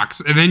a box,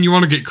 and then you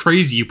want to get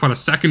crazy. You put a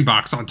second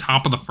box on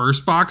top of the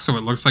first box, so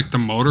it looks like the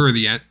motor or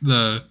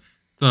the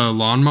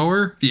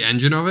lawnmower, the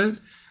engine of it.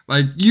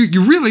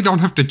 You really don't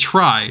have to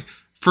try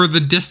for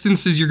the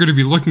distances you're going to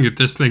be looking at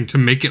this thing to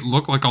make it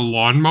look like a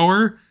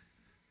lawnmower.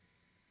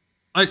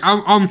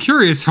 I'm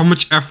curious how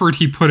much effort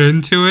he put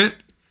into it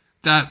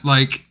that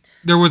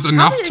there was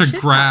enough to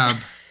grab.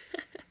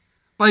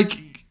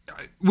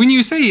 When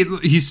you say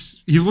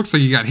he looks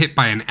like he got hit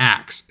by an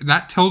axe,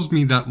 that tells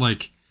me that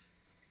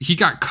he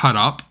got cut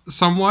up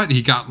somewhat.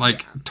 He got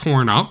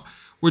torn up,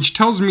 which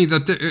tells me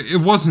that it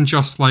wasn't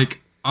just a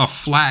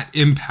flat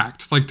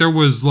impact. There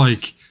was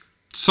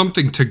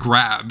something to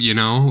grab,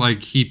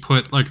 he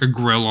put a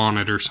grill on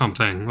it or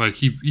something.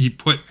 He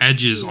put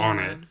edges on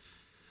it.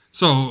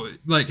 So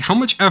how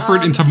much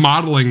effort into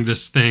modeling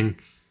this thing?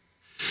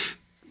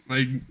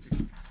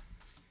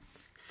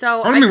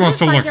 So part of me wants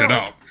to look it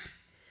up.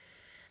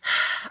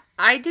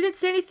 I didn't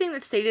see anything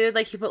that stated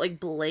he put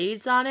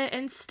blades on it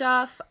and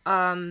stuff.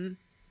 All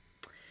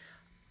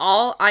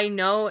I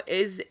know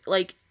is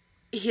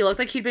he looked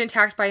like he'd been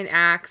attacked by an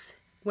axe,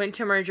 went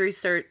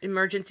to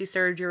emergency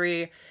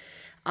surgery.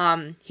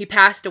 He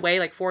passed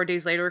away 4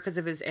 days later because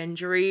of his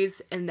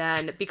injuries, and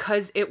then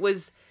because it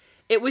was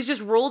it was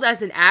just ruled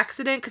as an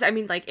accident. Because, I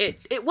mean, like,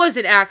 it was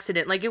an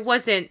accident. Like, it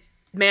wasn't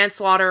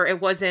manslaughter. It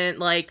wasn't,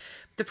 like,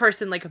 the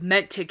person, like,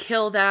 meant to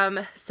kill them.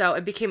 So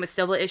it became a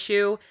civil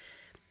issue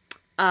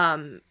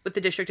with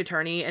the district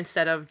attorney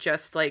instead of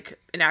just, like,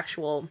 an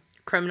actual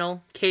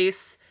criminal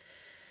case.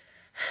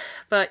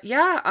 But,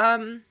 yeah,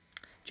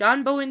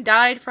 John Bowen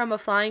died from a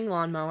flying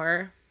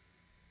lawnmower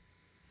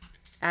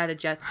at a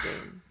Jets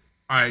game.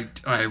 I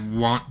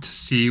want to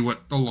see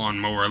what the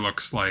lawnmower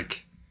looks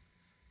like.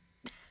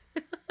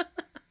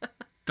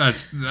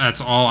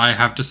 That's all I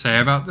have to say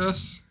about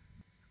this.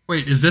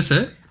 Wait, is this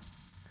it?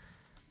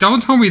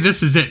 Don't tell me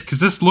this is it, because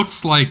this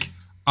looks like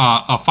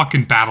a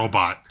fucking battle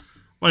bot.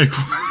 Like,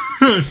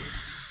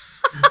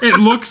 it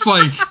looks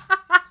like...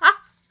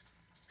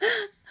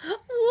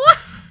 What?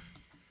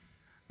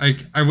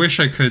 Like, I wish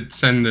I could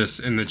send this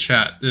in the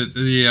chat.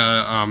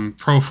 The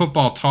Pro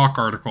Football Talk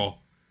article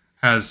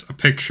has a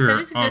picture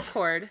Send it to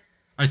Discord.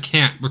 I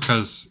can't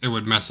because it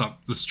would mess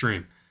up the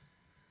stream.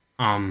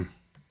 I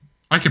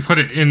could put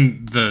it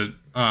in the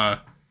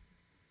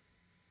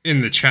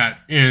chat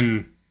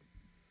in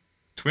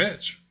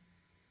Twitch.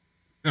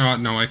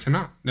 No, I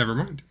cannot. Never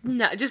mind.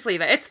 No, just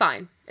leave it. It's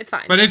fine. It's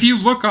fine. But if you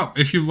look up,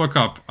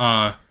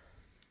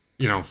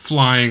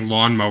 flying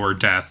lawnmower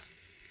death,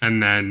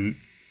 and then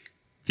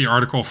the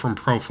article from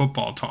Pro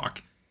Football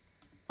Talk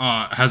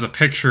has a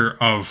picture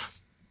of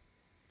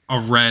a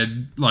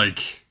red,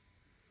 like,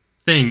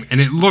 thing, and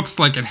it looks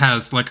like it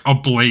has, like, a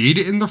blade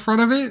in the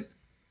front of it,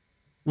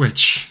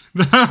 which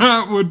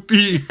that would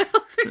be... It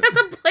looks like there's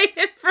a blade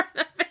in front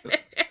of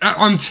it.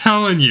 I'm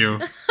telling you.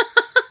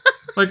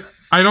 Like,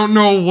 I don't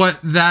know what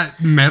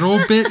that metal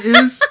bit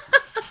is.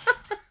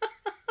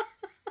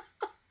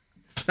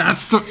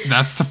 That's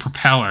the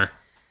propeller.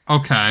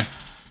 Okay.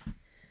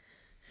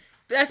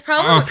 That's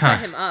probably what cut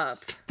him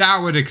up.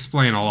 That would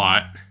explain a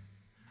lot.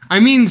 I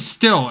mean,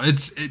 still,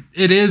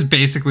 it is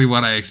basically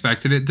what I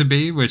expected it to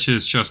be, which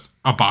is just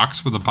a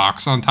box with a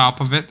box on top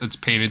of it that's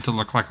painted to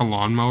look like a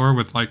lawnmower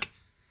with, like,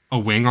 a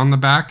wing on the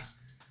back.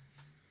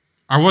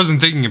 I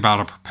wasn't thinking about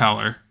a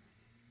propeller,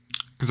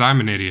 because I'm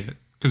an idiot,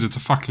 because it's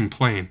a fucking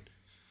plane.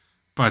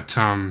 But,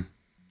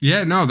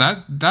 yeah, no,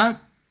 that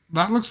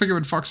looks like it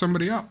would fuck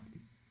somebody up.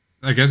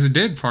 I guess it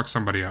did fuck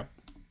somebody up.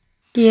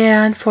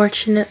 Yeah,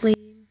 unfortunately.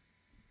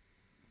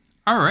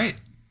 All right.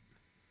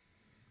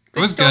 Good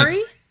it was story?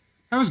 Good.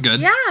 That was good.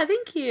 Yeah,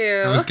 thank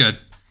you. That was good.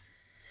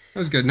 That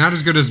was good. Not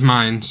as good as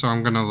mine, so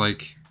I'm gonna,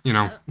 like,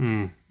 no,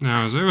 it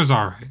was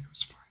all right. It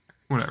was fine.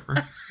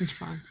 Whatever. It's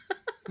fine.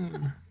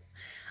 Yeah.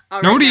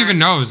 Nobody even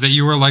knows that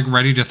you were, like,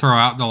 ready to throw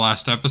out the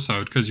last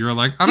episode because you were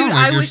like, I don't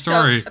like your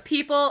story.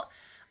 People,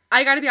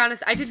 I gotta be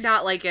honest, I did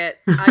not like it.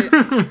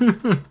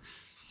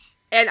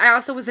 And I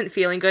also wasn't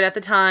feeling good at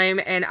the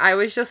time, and I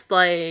was just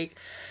like,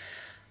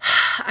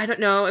 I don't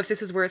know if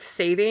this is worth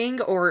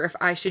saving or if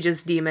I should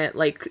just deem it,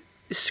 like,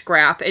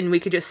 scrap and we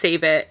could just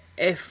save it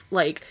if,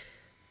 like,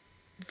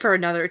 for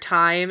another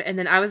time. And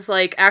then I was,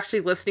 like,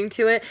 actually listening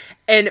to it,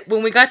 and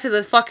when we got to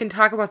the fucking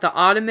talk about the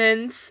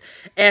ottomans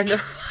and the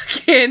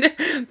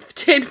fucking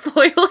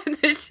tinfoil in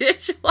the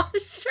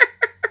dishwasher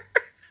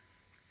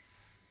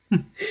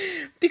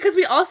because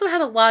we also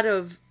had a lot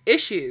of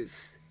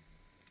issues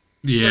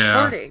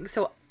recording.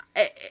 So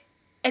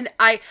I'm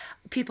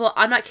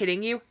not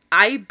kidding you,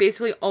 I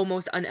basically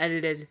almost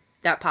unedited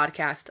that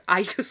podcast.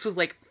 I just was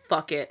like,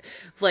 fuck it.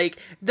 Like,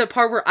 the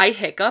part where I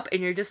hiccup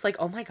and you're just like,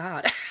 oh my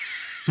god.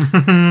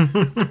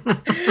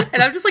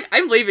 And I'm just like,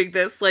 I'm leaving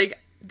this. Like,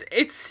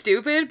 it's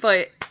stupid,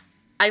 but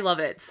I love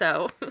it.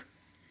 So, okay,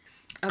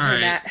 right.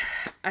 Matt,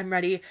 I'm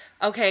ready.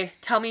 Okay,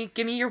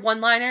 give me your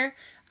one-liner.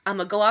 I'm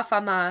gonna go off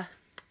on my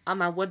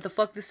what the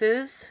fuck this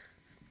is.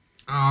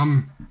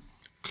 I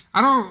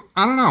don't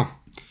know.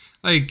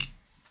 Like,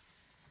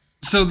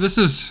 so this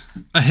is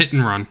a hit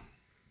and run.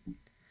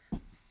 All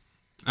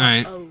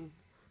right. Oh.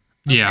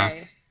 Okay.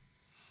 Yeah.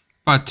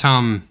 But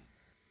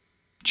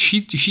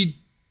she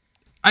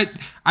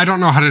I don't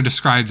know how to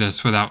describe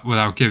this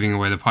without giving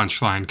away the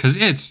punchline, because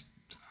it's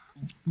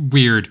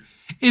weird.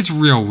 It's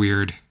real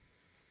weird.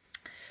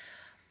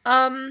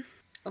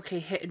 Okay,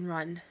 hit and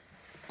run.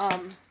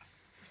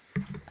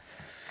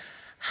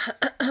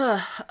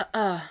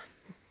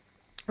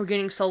 We're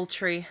getting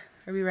sultry.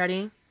 Are we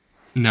ready?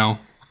 No.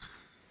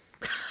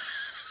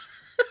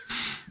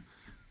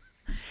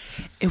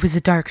 It was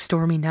a dark,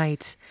 stormy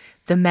night.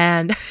 The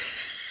man,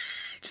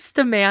 just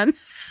a man.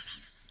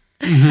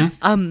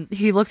 Mm-hmm.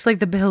 He looks like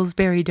the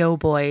Pillsbury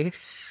Doughboy.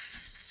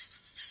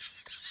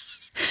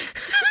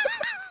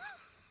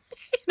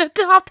 In a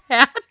top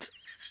hat.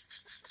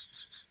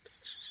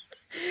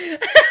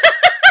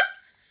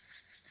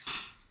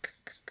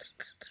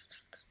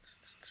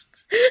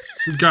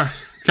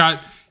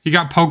 He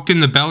got poked in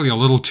the belly a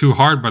little too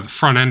hard by the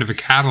front end of a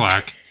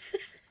Cadillac.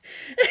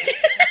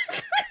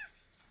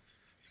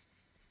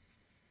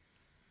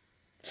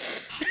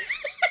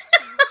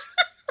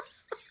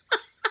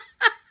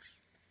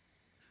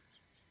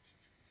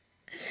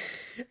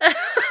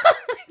 Oh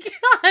my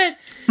god.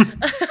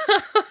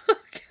 Oh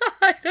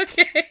god,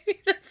 okay.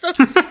 That's so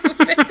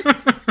stupid.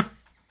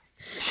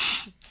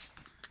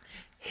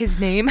 His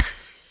name? Are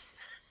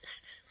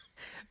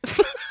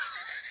you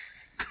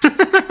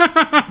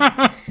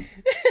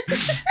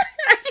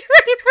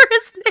ready for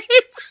his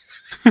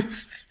name?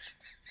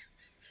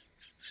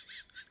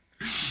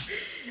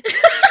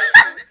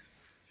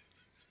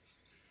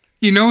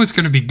 You know it's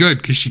going to be good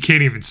because she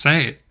can't even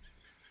say it.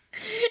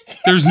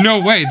 There's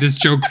no way this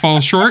joke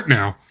falls short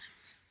now.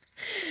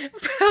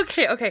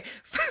 Okay.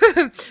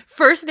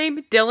 First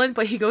name Dillon,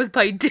 but he goes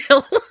by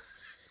Dill.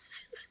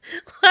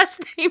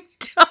 Last name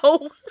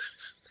Doe.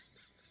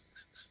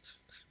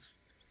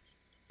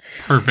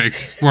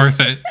 Perfect.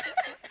 Worth it.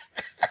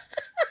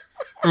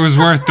 It was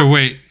worth the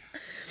wait.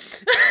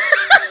 Oh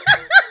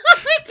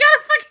my god,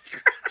 I'm fucking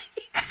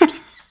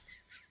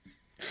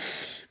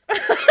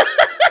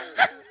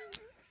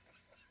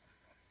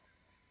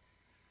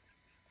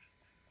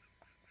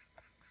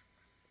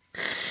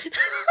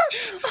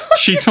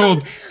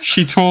crying.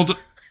 She told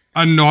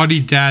a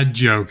naughty dad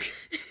joke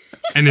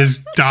and is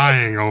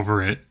dying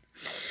over it.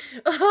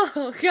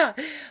 Oh god.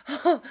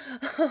 Oh,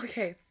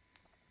 okay.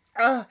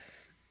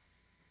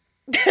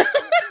 You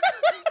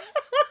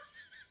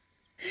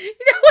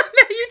know what,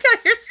 Matt? You tell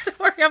your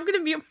story. I'm gonna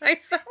mute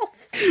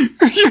myself.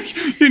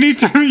 You need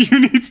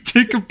to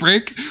take a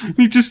break. You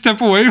need to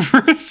step away for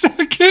a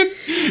second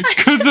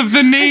because of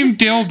the name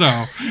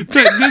dildo.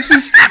 This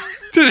is.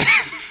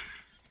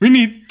 We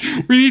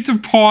need to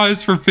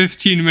pause for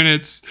 15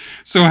 minutes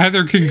so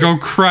Heather can go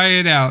cry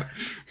it out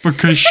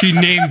because she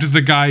named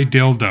the guy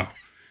dildo.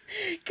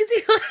 Because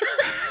he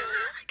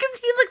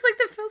looks like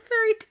the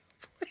Pillsbury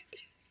Doughboy.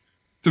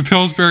 The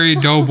Pillsbury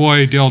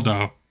Doughboy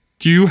dildo.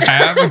 Do you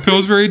have a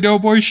Pillsbury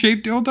Doughboy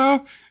shaped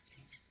dildo?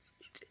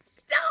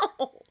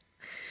 No.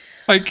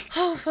 Like.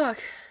 Oh fuck.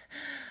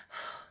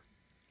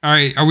 All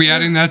right, are we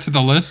adding that to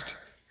the list?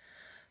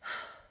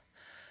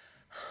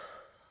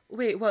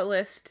 Wait, what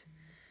list?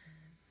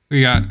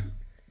 We got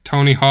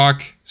Tony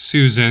Hawk,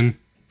 Susan,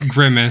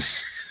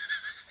 Grimace,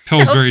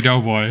 Pillsbury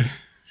Doughboy.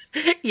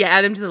 Yeah,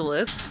 add him to the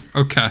list.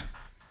 Okay.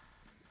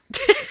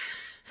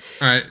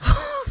 All right.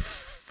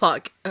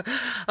 Fuck.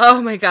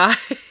 Oh my god.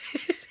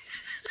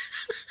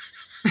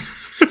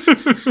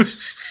 Yes.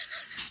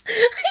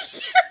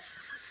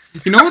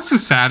 You know what's the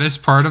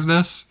saddest part of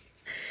this?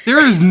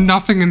 There is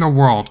nothing in the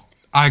world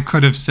I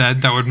could have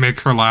said that would make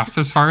her laugh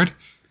this hard.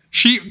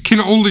 She can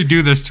only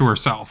do this to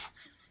herself.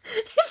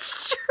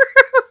 It's true.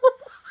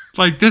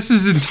 Like, this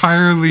is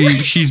entirely...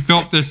 She's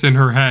built this in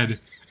her head.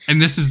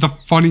 And this is the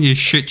funniest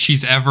shit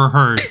she's ever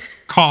heard.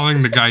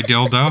 Calling the guy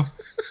dildo.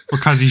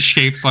 Because he's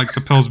shaped like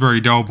the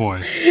Pillsbury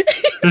Doughboy.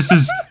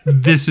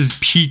 This is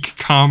peak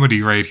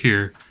comedy right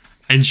here.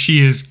 And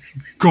she is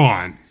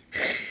gone.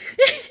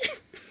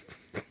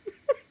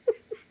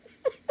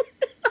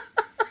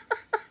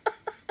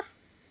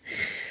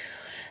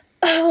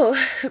 Oh.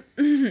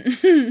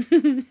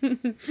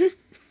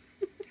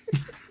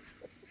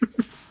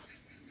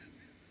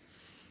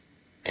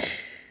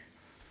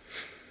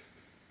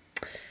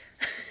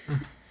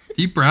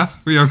 Deep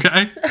breath. We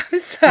okay? I'm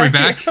sorry. Are we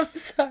back? I'm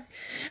sorry.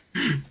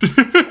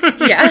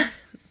 Yeah.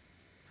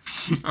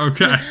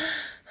 Okay.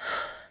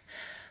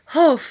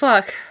 Oh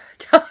fuck.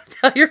 Tell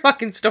your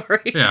fucking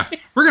story. Yeah.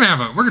 We're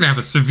gonna have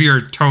a severe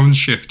tone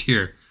shift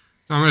here.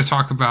 I'm gonna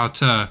talk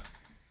about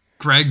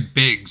Greg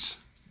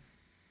Biggs.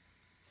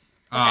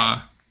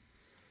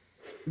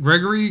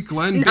 Gregory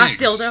Glenn Not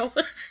Biggs. dildo.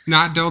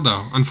 Not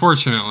dildo,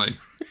 unfortunately.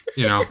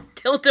 You know.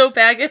 Dildo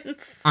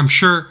Baggins. I'm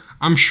sure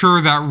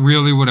that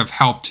really would have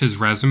helped his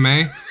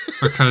resume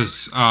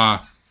because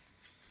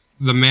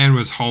the man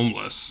was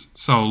homeless.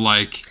 So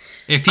like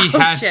if he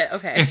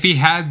if he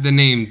had the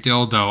name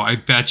Dildo, I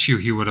bet you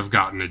he would have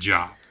gotten a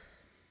job.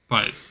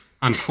 But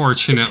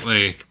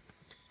unfortunately,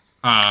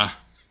 as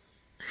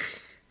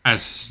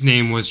his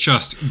name was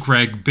just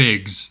Greg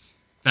Biggs,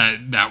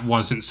 that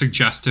wasn't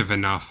suggestive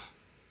enough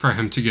for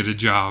him to get a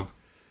job.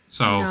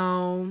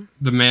 So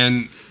the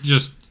man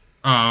just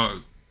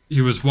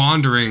he was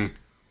wandering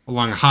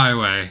along a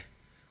highway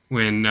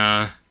when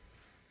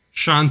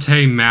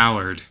Shantae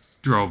Mallard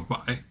drove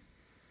by.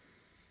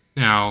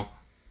 Now,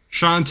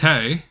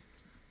 Shantae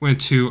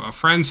went to a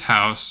friend's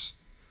house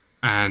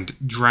and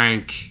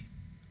drank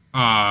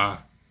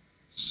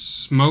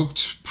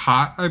smoked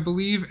pot, I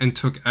believe, and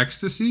took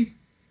ecstasy.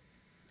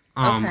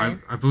 I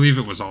believe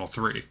it was all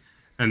three.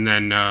 And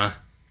then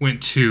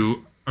went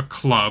to a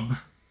club.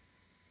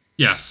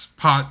 Yes,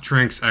 pot,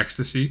 drinks,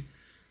 ecstasy.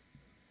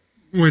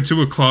 Went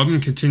to a club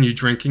and continued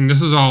drinking.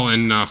 This is all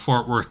in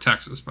Fort Worth,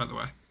 Texas, by the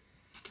way.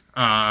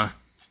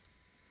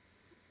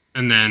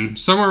 And then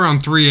somewhere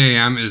around 3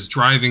 a.m. is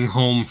driving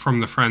home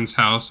from the friend's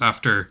house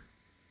after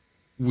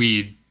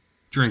weed,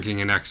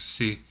 drinking, and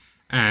ecstasy,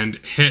 and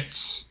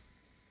hits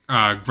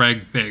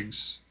Greg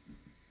Biggs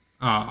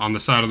on the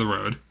side of the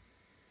road.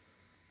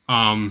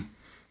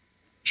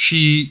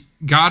 She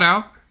got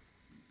out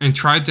and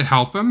tried to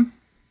help him,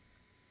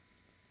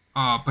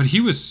 but he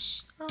was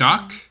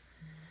stuck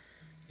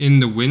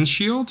in the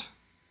windshield.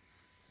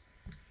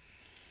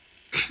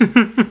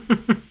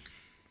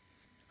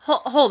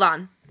 Hold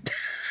on.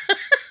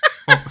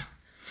 Oh,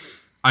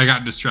 I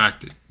got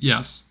distracted.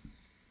 Yes.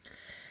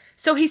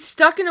 So he's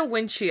stuck in a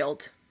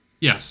windshield.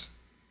 Yes.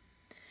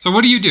 So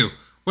what do you do?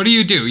 What do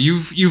you do?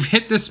 You've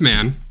hit this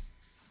man,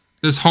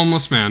 this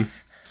homeless man,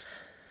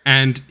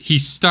 and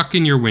he's stuck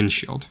in your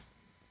windshield.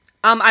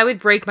 I would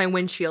break my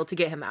windshield to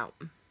get him out.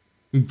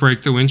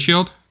 Break the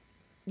windshield?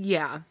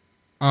 Yeah.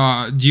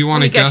 Do you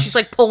want to guess? She's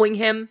like pulling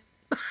him.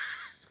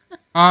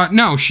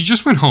 No, she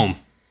just went home.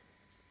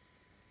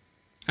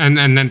 And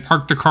then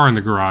parked the car in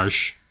the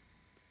garage.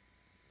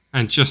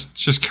 And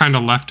just kind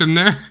of left him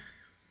there.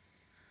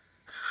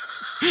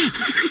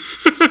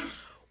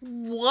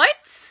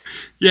 What?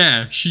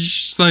 Yeah, she's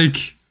just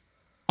like,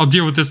 I'll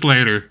deal with this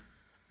later.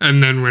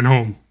 And then went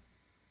home.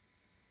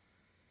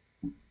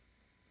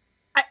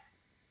 That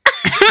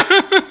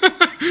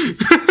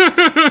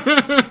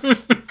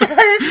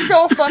is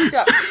so fucked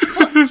up.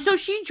 So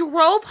she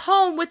drove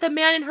home with a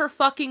man in her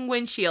fucking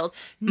windshield.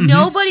 Mm-hmm.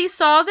 Nobody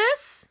saw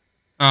this?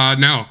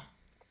 No.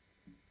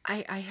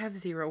 I have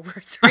zero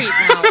words right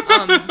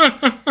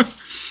now.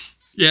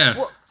 Yeah.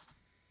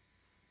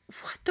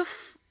 What the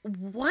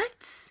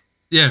what?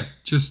 Yeah,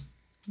 just...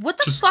 What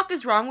the fuck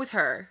is wrong with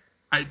her?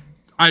 I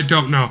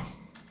don't know.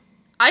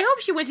 I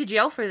hope she went to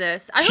jail for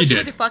this. I hope she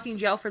went to fucking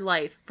jail for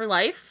life. For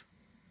life?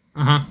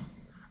 Uh-huh.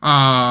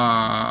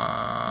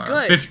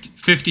 Good.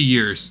 50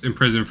 years in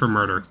prison for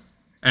murder.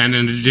 And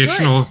an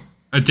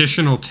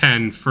additional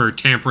 10 for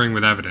tampering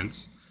with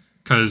evidence.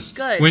 Because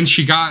when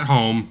she got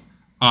home,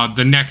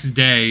 the next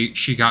day,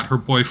 she got her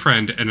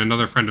boyfriend and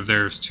another friend of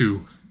theirs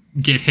to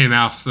get him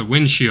off the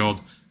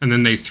windshield, and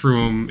then they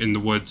threw him in the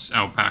woods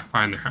out back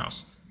behind their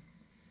house.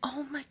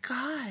 Oh my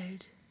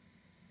god.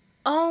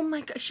 Oh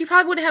my god. She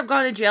probably wouldn't have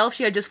gone to jail if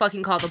she had just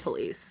fucking called the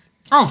police.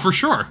 Oh, for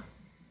sure.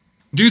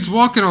 Dude's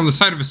walking on the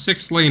side of a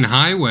 6-lane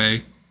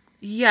highway.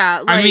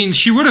 Yeah, like... I mean,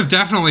 she would have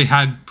definitely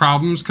had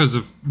problems because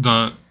of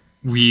the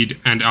weed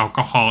and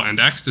alcohol and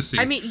ecstasy.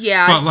 I mean,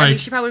 yeah. But, like, I mean,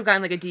 she probably would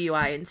have gotten, like, a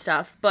DUI and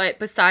stuff. But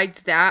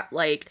besides that,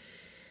 like...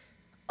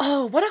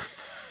 Oh, what a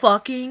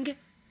fucking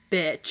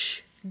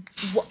bitch.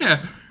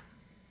 Yeah.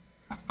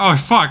 Oh,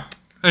 fuck.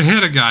 I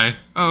hit a guy.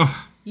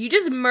 Oh. You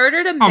just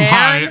murdered a man? I'm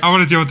high. I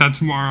want to deal with that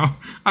tomorrow.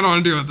 I don't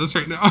want to deal with this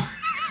right now.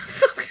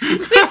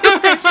 Please do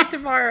that shit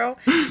tomorrow.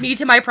 Me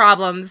to my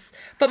problems.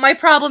 But my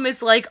problem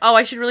is like, oh,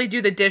 I should really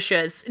do the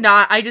dishes.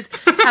 Nah, I just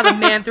have a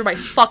man through my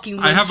fucking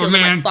windshield. I have a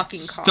man in my fucking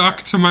stuck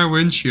car. to my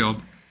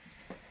windshield.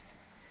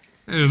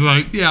 And it was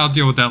like, yeah, I'll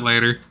deal with that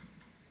later.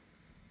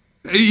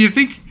 You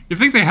think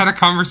they had a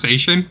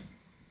conversation?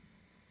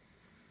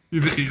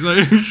 Like,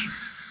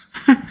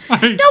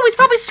 no, he's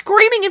probably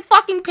screaming in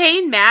fucking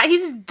pain, Matt.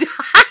 He's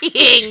dying.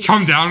 Just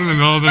come down in the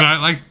middle of the night,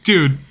 like,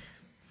 dude,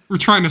 we're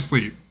trying to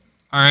sleep.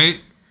 All right?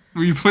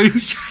 Will you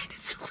please? I'm trying to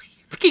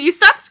sleep. Can you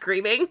stop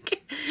screaming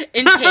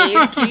in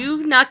pain? Can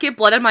you not get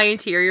blood on my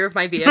interior of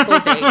my vehicle?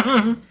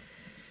 Thanks.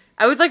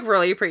 I would like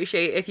really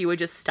appreciate if you would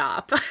just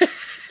stop.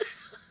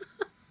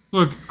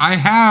 Look, I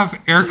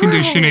have air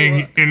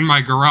conditioning in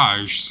my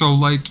garage, so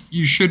like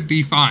you should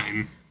be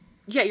fine.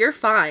 Yeah, you're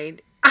fine.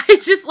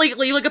 I just like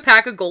leave like a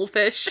pack of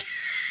goldfish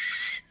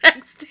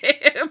next to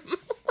him.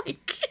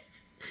 Like,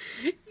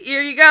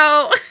 here you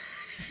go.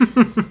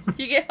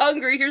 You get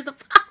hungry, here's the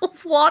bottle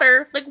of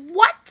water. Like,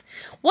 what?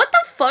 What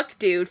the fuck,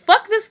 dude?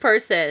 Fuck this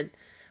person.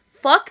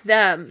 Fuck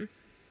them.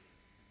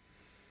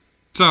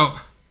 So,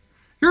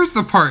 here's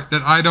the part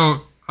that I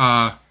don't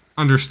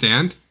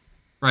understand,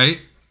 right?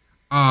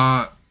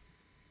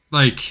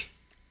 Like,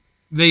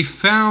 they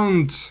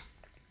found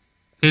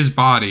his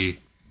body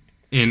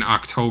in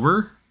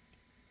October,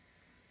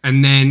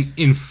 and then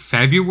in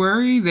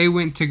February, they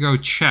went to go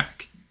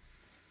check.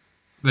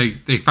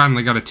 They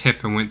finally got a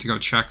tip and went to go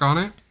check on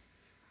it.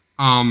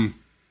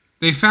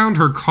 They found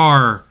her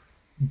car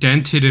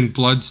dented and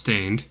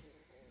bloodstained,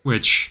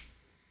 which,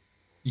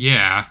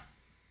 yeah,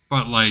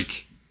 but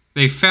like,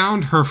 they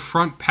found her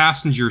front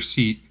passenger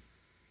seat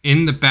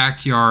in the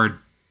backyard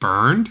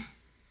burned.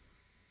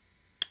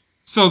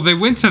 So they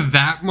went to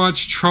that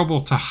much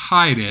trouble to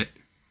hide it,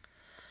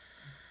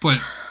 but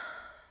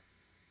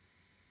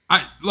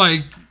I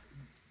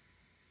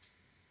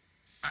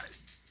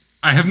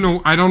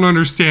don't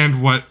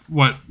understand what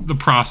the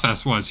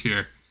process was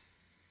here.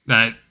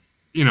 That,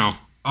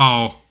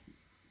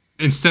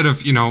 instead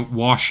of,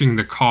 washing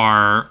the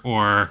car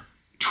or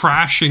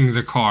trashing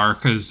the car,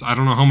 because I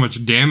don't know how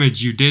much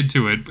damage you did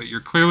to it, but you're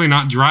clearly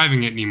not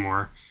driving it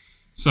anymore.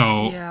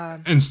 So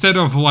instead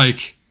of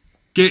like,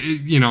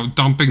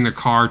 dumping the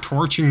car,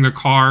 torching the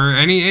car,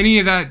 any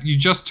of that, you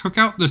just took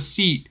out the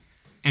seat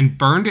and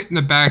burned it in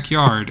the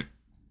backyard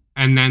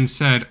and then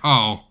said,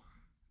 oh,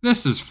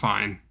 this is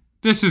fine.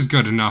 This is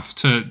good enough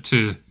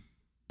to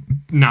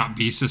not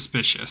be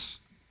suspicious.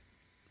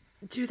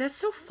 Dude, that's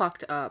so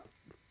fucked up.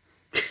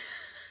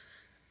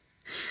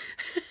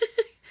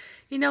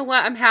 You know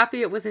what? I'm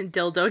happy it wasn't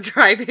Dildo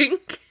driving.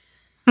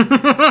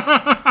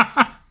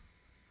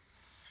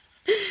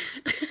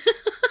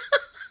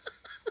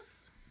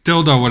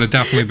 Dildo would have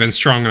definitely been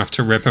strong enough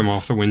to rip him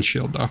off the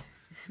windshield, though.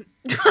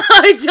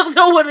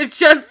 Dildo would have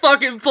just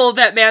fucking pulled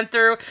that man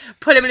through,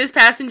 put him in his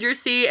passenger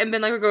seat, and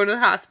been like, we're going to the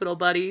hospital,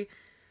 buddy.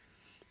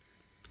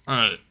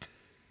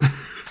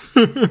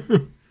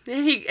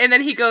 And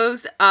then he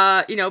goes,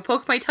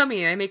 poke my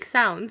tummy and I make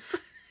sounds.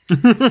 I'll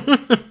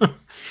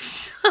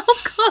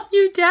calm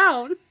you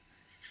down.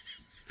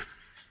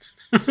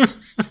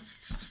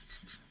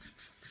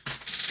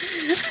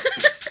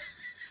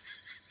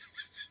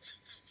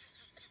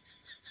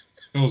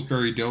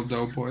 Pillsbury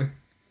dildo boy.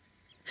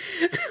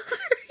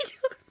 Pillsbury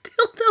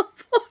dildo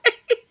boy.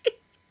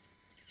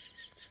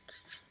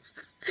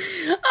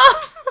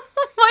 Oh,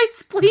 my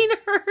spleen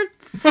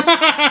hurts.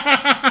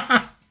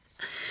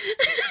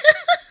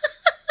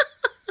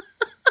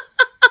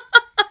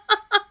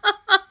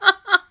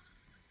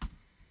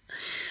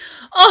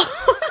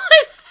 Oh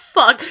my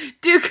fuck.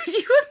 Dude, could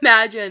you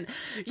imagine?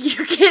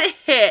 You get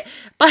hit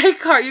by a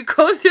car, you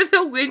go through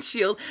the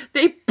windshield,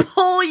 they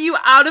pull you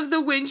out of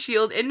the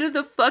windshield into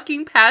the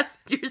fucking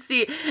passenger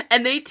seat,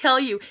 and they tell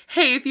you,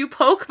 hey, if you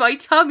poke my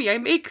tummy, I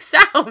make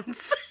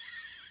sounds.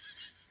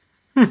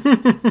 I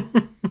would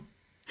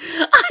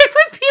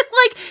be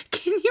like,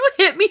 can you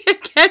hit me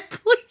again,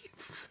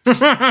 please? Like,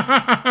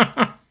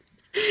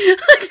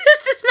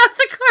 this is not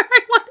the car I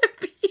want to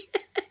be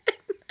in.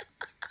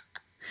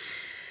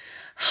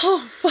 Oh,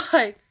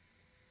 fuck.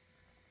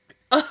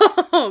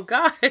 Oh,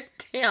 god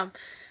damn.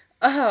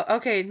 Oh,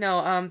 okay,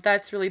 no,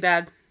 that's really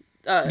bad.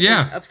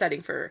 Yeah.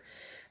 Upsetting for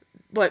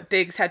what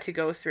Biggs had to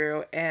go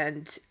through,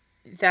 and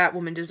that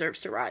woman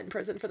deserves to rot in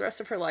prison for the rest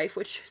of her life,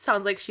 which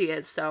sounds like she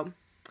is, so.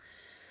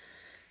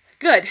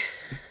 Good.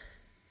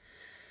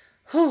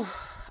 Whew.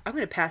 I'm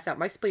gonna pass out.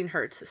 My spleen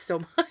hurts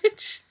so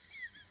much.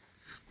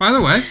 By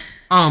the way,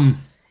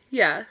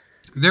 Yeah.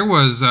 there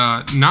was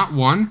not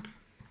one,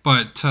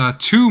 but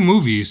 2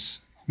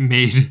 movies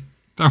made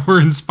that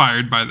were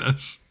inspired by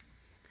this.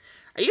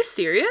 Are you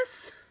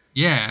serious?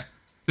 Yeah.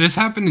 This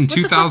happened in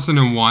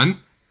 2001.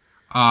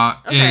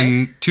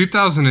 In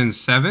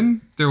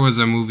 2007, there was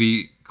a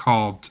movie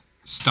called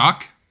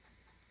Stuck,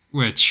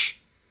 which,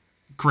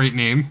 great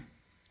name.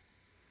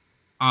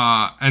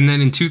 And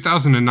then in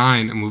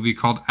 2009, a movie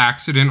called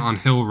Accident on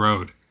Hill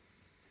Road.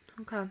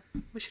 Okay.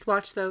 We should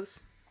watch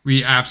those.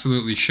 We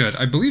absolutely should.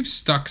 I believe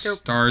Stuck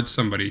starred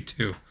somebody,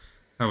 too.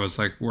 That was,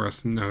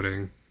 worth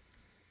noting.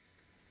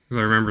 Because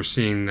I remember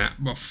seeing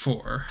that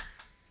before.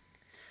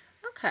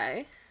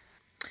 Okay.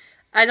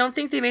 I don't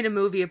think they made a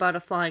movie about a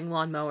flying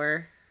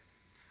lawnmower.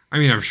 I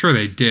mean, I'm sure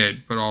they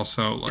did, but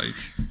also,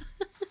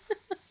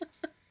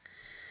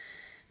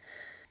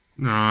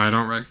 No, I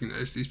don't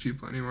recognize these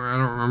people anymore. I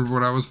don't remember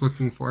what I was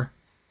looking for.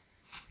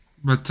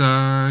 But,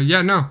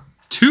 yeah, no.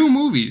 2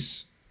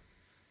 movies.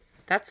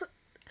 That's...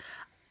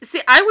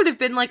 See, I would have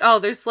been like, oh,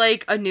 there's,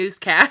 a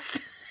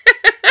newscast.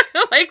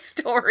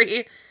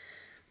 Story.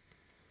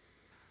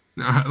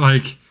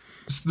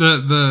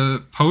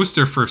 The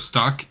poster for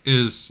Stuck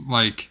is,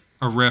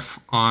 a riff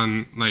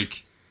on,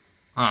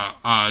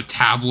 a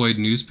tabloid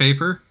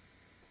newspaper.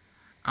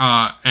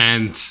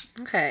 And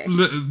okay.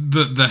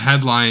 The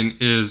headline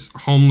is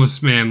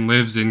homeless man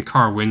lives in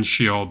car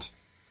windshield.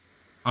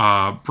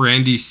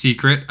 Brandy's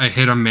secret: I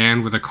hit a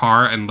man with a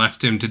car and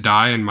left him to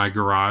die in my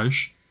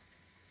garage.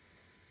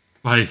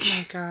 Oh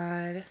my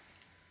god.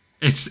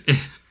 It's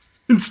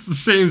the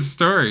same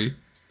story.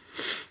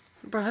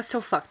 Bro, that's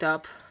so fucked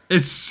up.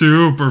 It's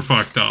super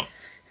fucked up.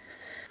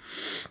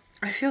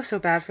 I feel so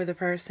bad for the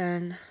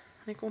person.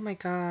 Oh my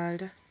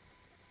god.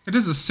 It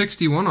is a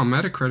 61 on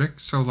Metacritic,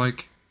 so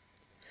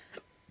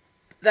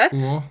that's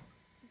cool.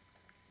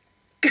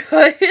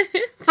 Good.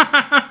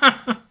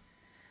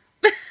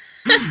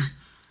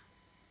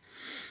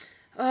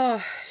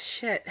 Oh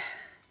shit.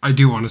 I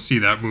do want to see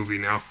that movie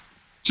now.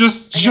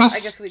 Just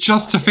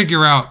to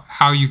figure out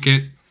how you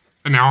get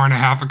an hour and a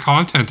half of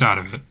content out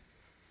of it.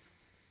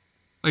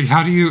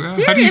 How do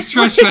you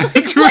stretch that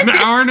to an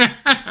hour and a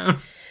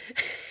half?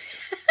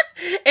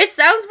 It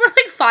sounds more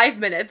like 5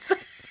 minutes.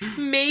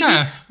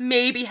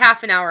 Maybe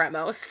half an hour at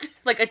most.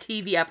 Like a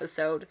TV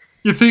episode.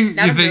 You think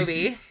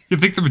movie. You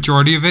think the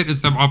majority of it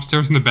is them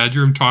upstairs in the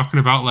bedroom talking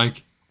about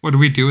what do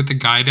we do with the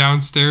guy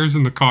downstairs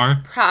in the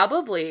car?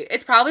 Probably.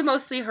 It's probably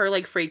mostly her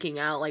freaking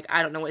out.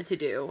 I don't know what to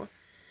do.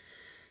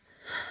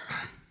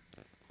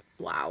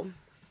 Wow.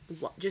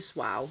 Just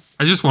wow.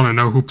 I just want to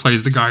know who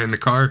plays the guy in the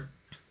car.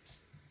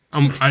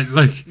 I'm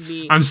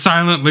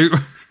silently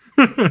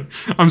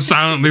I'm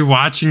silently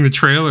watching the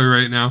trailer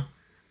right now.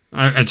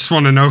 I just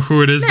want to know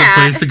who it is that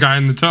plays the guy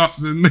in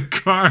the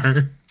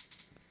car.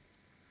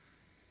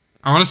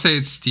 I want to say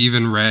it's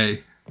Stephen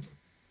Ray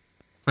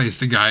plays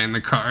the guy in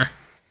the car.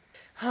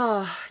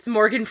 Oh, it's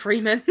Morgan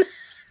Freeman.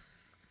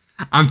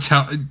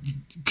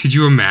 Could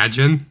you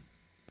imagine?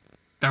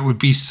 That would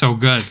be so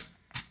good.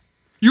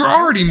 You're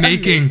already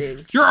making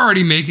a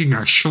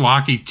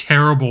schlocky,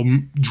 terrible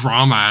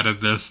drama out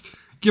of this.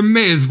 You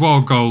may as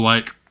well go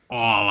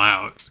all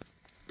out.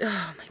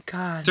 Oh my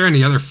god. Is there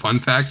any other fun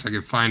facts I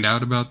could find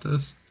out about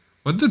this?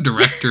 What did the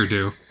director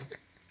do?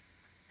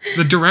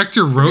 The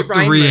director wrote The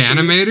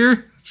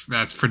Reanimator?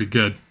 That's pretty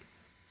good.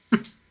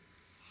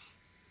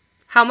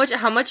 How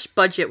much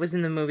budget was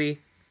in the movie?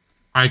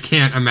 I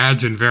can't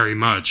imagine very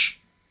much.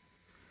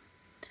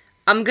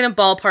 I'm gonna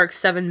ballpark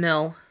 $7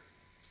 million.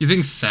 You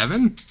think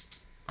 7?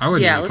 I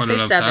wouldn't Yeah, even let's put it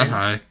say up 7. that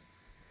high.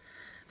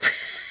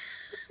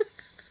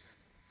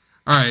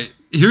 All right,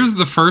 here's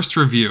the first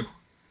review,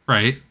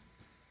 right?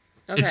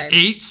 It's Okay.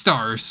 8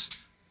 stars.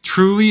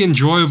 Truly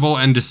enjoyable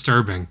and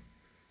disturbing.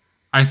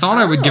 I thought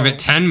I would give it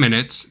 10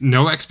 minutes,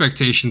 no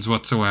expectations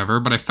whatsoever,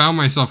 but I found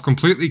myself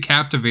completely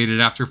captivated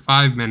after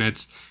 5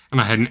 minutes, and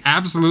I had an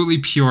absolutely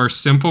pure,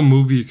 simple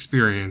movie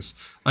experience,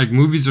 like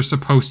movies are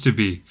supposed to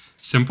be.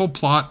 Simple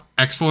plot,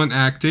 excellent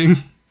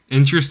acting,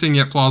 interesting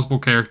yet plausible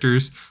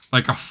characters,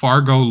 like a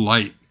Fargo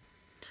light.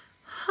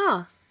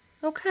 Huh.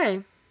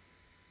 Okay.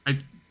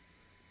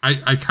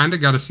 I kind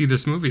of got to see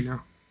this movie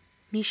now.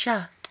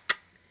 Mischa.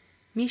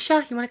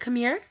 Mischa, you want to come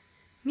here?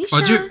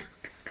 Mischa.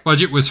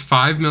 Budget was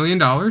 $5 million.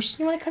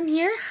 You want to come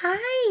here?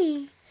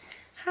 Hi.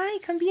 Hi,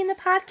 come be in the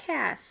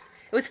podcast.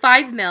 It was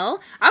 5 mil.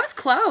 I was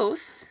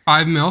close.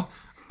 5 mil.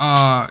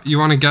 You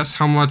want to guess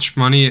how much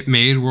money it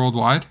made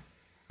worldwide?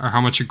 Or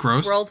how much it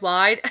grossed?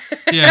 Worldwide?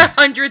 Yeah.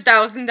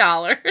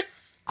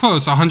 $100,000.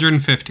 Close,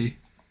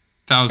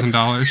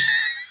 $150,000.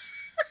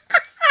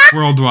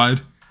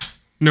 Worldwide.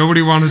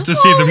 Nobody wanted to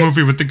see the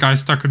movie with the guy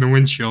stuck in the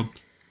windshield.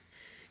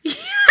 Yeah,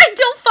 I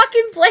don't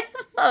fucking blame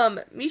him.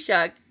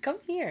 Mischa, come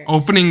here.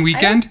 Opening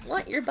weekend? I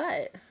want your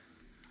butt.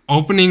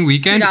 Opening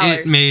weekend, $2.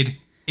 it made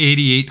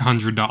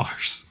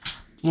 $8,800.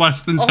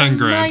 Less than 10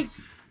 grand.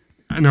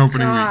 An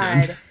opening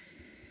weekend.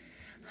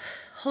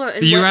 Hold on.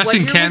 The US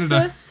and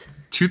Canada.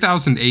 2008.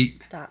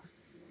 2008. Stop.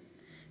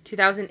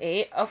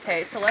 2008?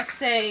 Okay, so let's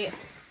say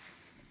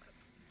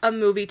a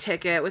movie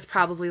ticket was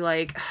probably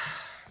like,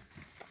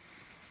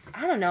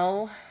 I don't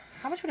know.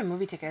 How much would a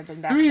movie ticket have been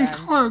back then?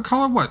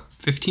 Call it what?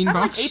 $15?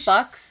 Like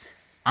 $8.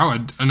 I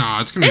would. No,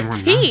 it's going to be more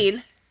than that.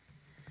 15?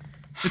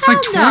 It's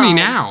like 20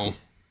 now.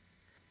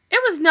 It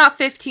was not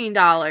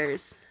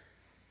 $15.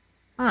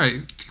 All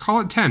right, call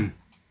it 10.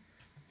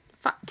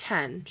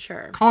 10,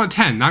 sure. Call it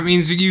 10. That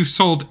means you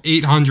sold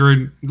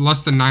 800,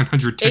 less than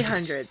 900 tickets.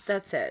 800,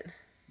 that's it.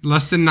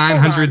 Less than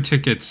 900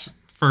 tickets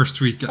first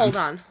weekend.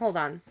 Hold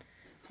on.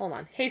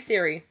 Hey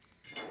Siri.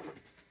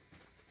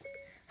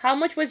 How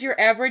much was your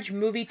average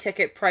movie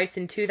ticket price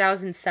in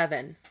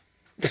 2007?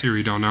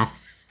 Siri don't know.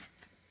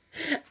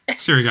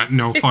 Siri got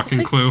no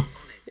fucking clue.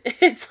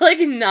 It's like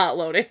not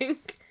loading.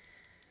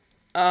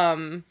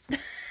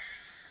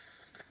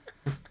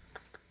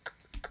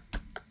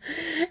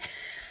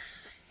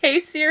 Hey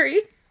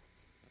Siri.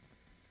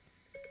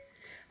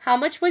 How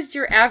much was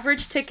your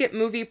average ticket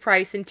movie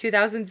price in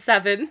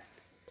 2007?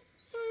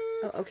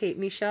 Oh, okay,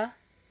 Mischa.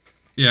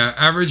 Yeah,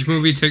 average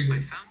movie ticket.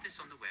 I found this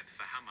on the web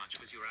for how much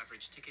was your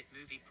average ticket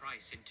movie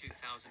price in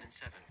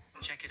 2007.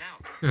 Check it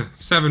out. Yeah,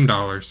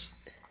 $7.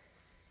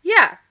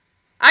 Yeah.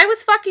 I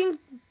was fucking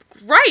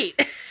right.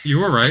 You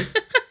were right.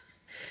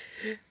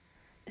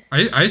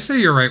 I say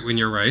you're right when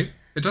you're right.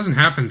 It doesn't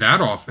happen that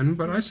often,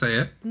 but I say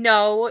it.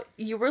 No,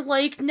 you were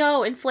like,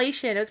 no,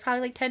 inflation. It was probably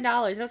like $10. And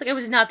I was like, it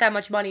was not that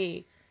much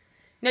money.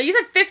 No, you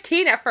said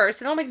 15 at first.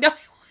 And I'm like, no, it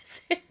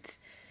wasn't.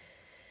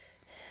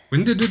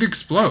 When did it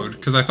explode?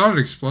 Because I thought it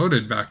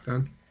exploded back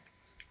then.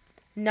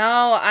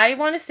 No, I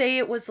want to say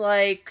it was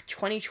like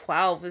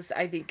 2012 was,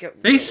 I think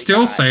it They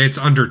still say it's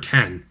under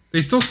 10.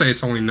 They still say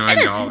it's only $9. It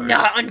is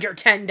not under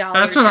 $10.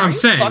 That's what I'm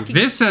saying.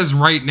 This says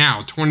right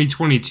now,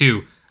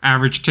 2022,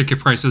 average ticket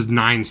price is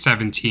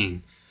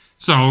 $9.17.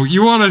 So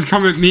you want to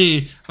come at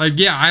me like,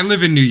 yeah, I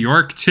live in New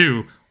York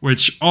too,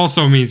 which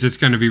also means it's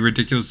going to be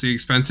ridiculously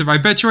expensive. I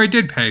bet you I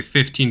did pay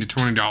 $15 to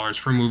 $20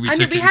 for a movie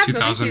ticket in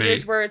 2008. Movie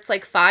theaters where it's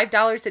like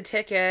 $5 a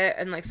ticket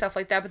and like stuff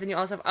like that, but then you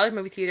also have other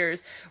movie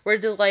theaters where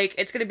they're like,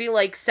 it's going to be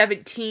like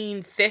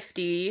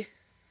 $17.50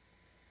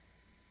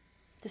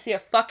 to see a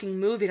fucking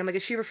movie. And I'm like,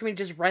 it's cheaper for me to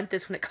just rent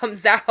this when it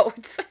comes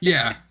out.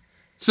 Yeah.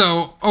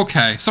 So,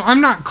 okay. So I'm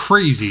not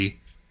crazy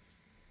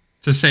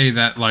to say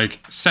that like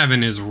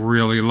 7 is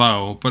really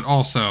low, but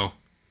also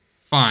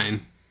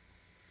fine.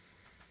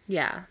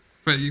 Yeah.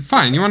 But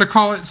fine, you want to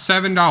call it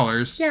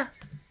 $7? Yeah.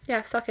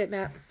 Yeah, suck it,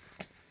 Matt.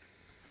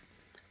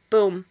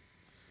 Boom.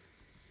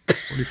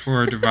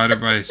 44 divided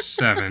by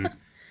 7.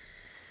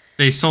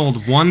 They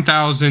sold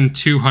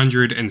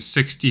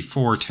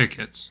 1,264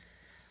 tickets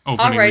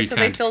opening Alright, weekend. so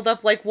they filled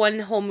up like one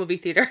whole movie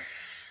theater.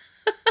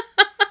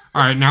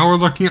 Alright, now we're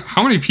looking at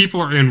how many people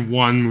are in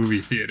one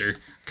movie theater.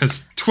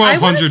 Because I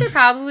want 1,200... to say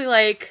probably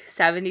like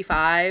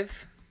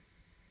 75.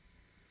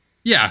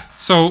 Yeah,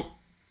 so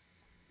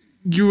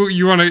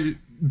you want to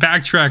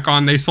backtrack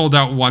on they sold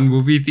out one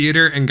movie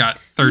theater and got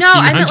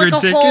 1,300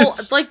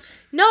 tickets? Like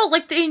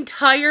the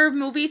entire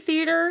movie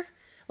theater.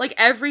 Like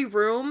every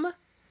room.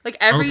 Like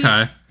every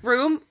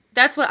room.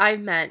 That's what I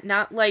meant.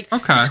 Not like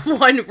just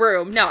one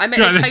room. No, I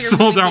meant entire they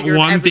sold out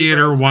one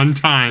theater one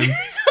time. They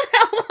sold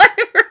out one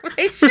room.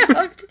 They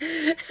shoved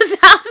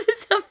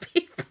thousands of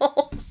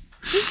people.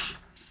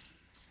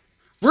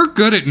 We're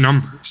good at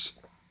numbers.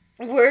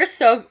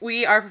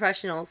 We are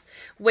professionals.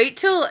 Wait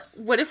till,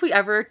 what if we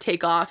ever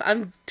take off?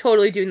 I'm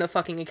totally doing the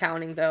fucking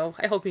accounting though.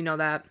 I hope you know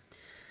that.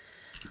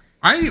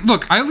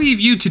 I leave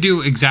you to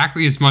do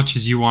exactly as much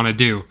as you want to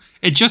do.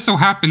 It just so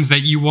happens that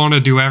you want to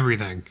do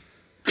everything.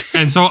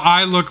 And so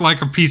I look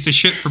like a piece of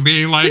shit for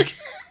being like,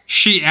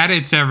 she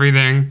edits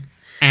everything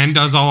and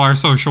does all our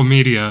social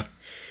media.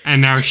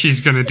 And now she's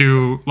going to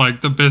do,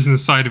 like, the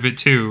business side of it,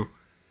 too.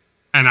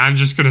 And I'm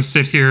just going to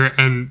sit here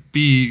and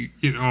be,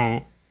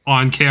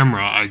 on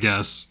camera, I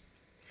guess.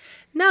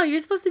 No, you're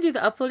supposed to do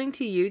the uploading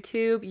to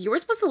YouTube. You were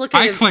supposed to look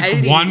at I click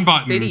editing one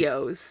button.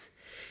 videos.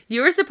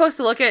 You were supposed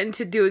to look at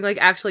into doing like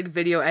actual like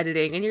video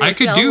editing, and you're like,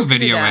 I could do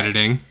video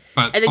editing,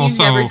 but and then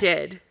also, you never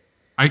did.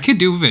 I could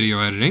do video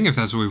editing if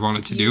that's what we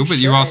wanted to do, but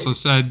you should. also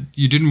said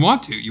you didn't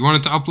want to. You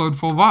wanted to upload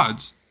full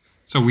VODs,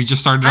 so we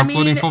just started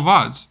uploading full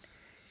VODs.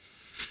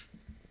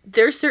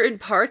 There's certain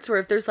parts where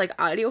if there's like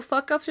audio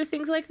fuck ups or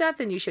things like that,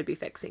 then you should be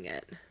fixing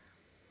it.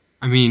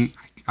 I mean,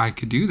 I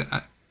could do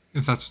that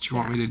if that's what you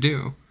want me to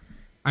do.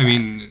 I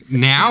mean, so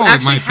now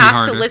it might be harder.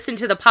 You have to listen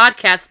to the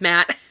podcast,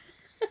 Matt.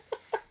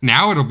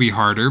 Now it'll be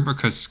harder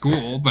because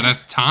school, but at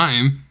the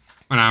time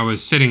when I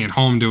was sitting at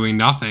home doing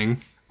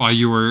nothing while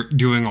you were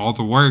doing all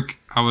the work,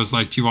 I was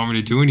like, do you want me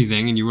to do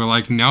anything? And you were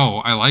like, no,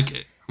 I like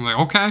it. I'm like,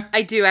 okay.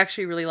 I do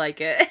actually really like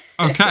it.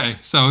 Okay,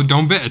 so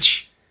don't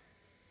bitch.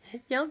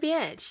 Don't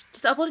bitch.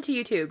 Just upload it to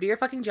YouTube. Do your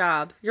fucking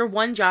job. Your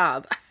one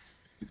job.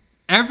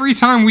 Every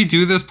time we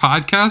do this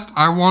podcast,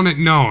 I want it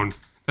known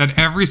that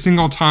every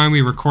single time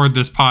we record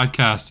this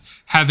podcast,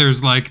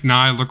 Heather's like,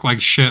 nah, I look like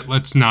shit.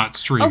 Let's not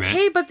stream it.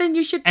 Okay, but then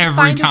you should every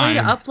find time. a way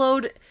to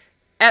upload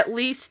at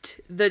least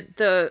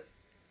the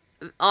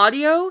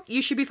audio.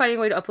 You should be finding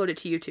a way to upload it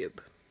to YouTube.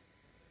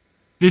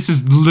 This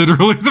is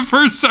literally the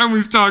first time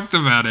we've talked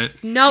about it.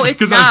 No, it's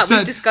not.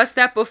 We've discussed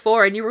that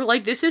before, and you were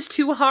like, this is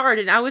too hard.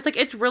 And I was like,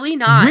 it's really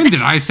not. When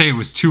did I say it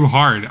was too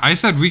hard? I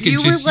said we could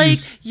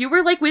You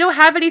were like, we don't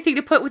have anything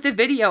to put with the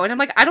video. And I'm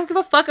like, I don't give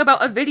a fuck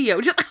about a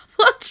video. Just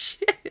upload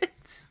shit.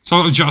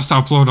 So just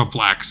upload a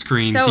black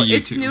screen to YouTube. So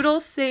is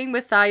Noodles saying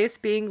Matthias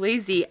being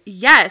lazy?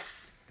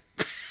 Yes.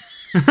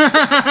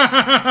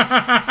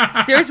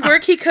 There's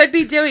work he could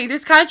be doing.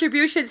 There's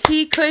contributions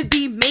he could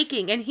be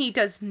making, and he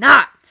does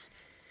not.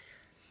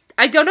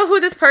 I don't know who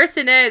this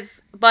person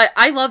is, but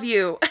I love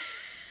you.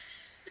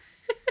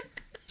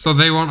 So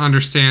they won't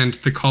understand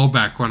the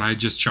callback when I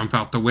just jump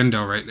out the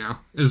window right now.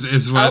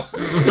 Is what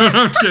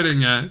I'm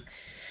getting at.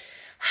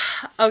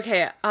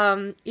 Okay,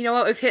 you know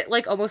what? We've hit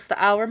like almost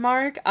the hour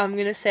mark. I'm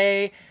gonna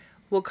say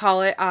we'll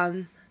call it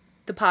on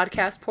the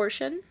podcast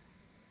portion.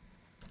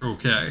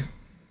 Okay.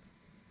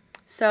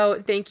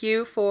 So thank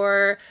you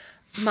for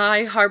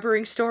my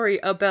harboring story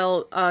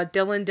about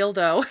Dillon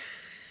Dildo.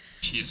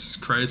 Jesus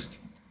Christ.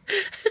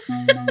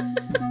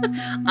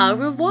 Au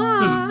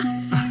revoir.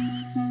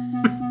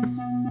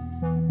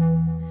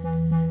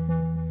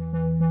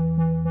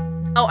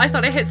 Oh, I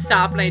thought I hit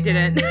stop and I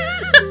didn't.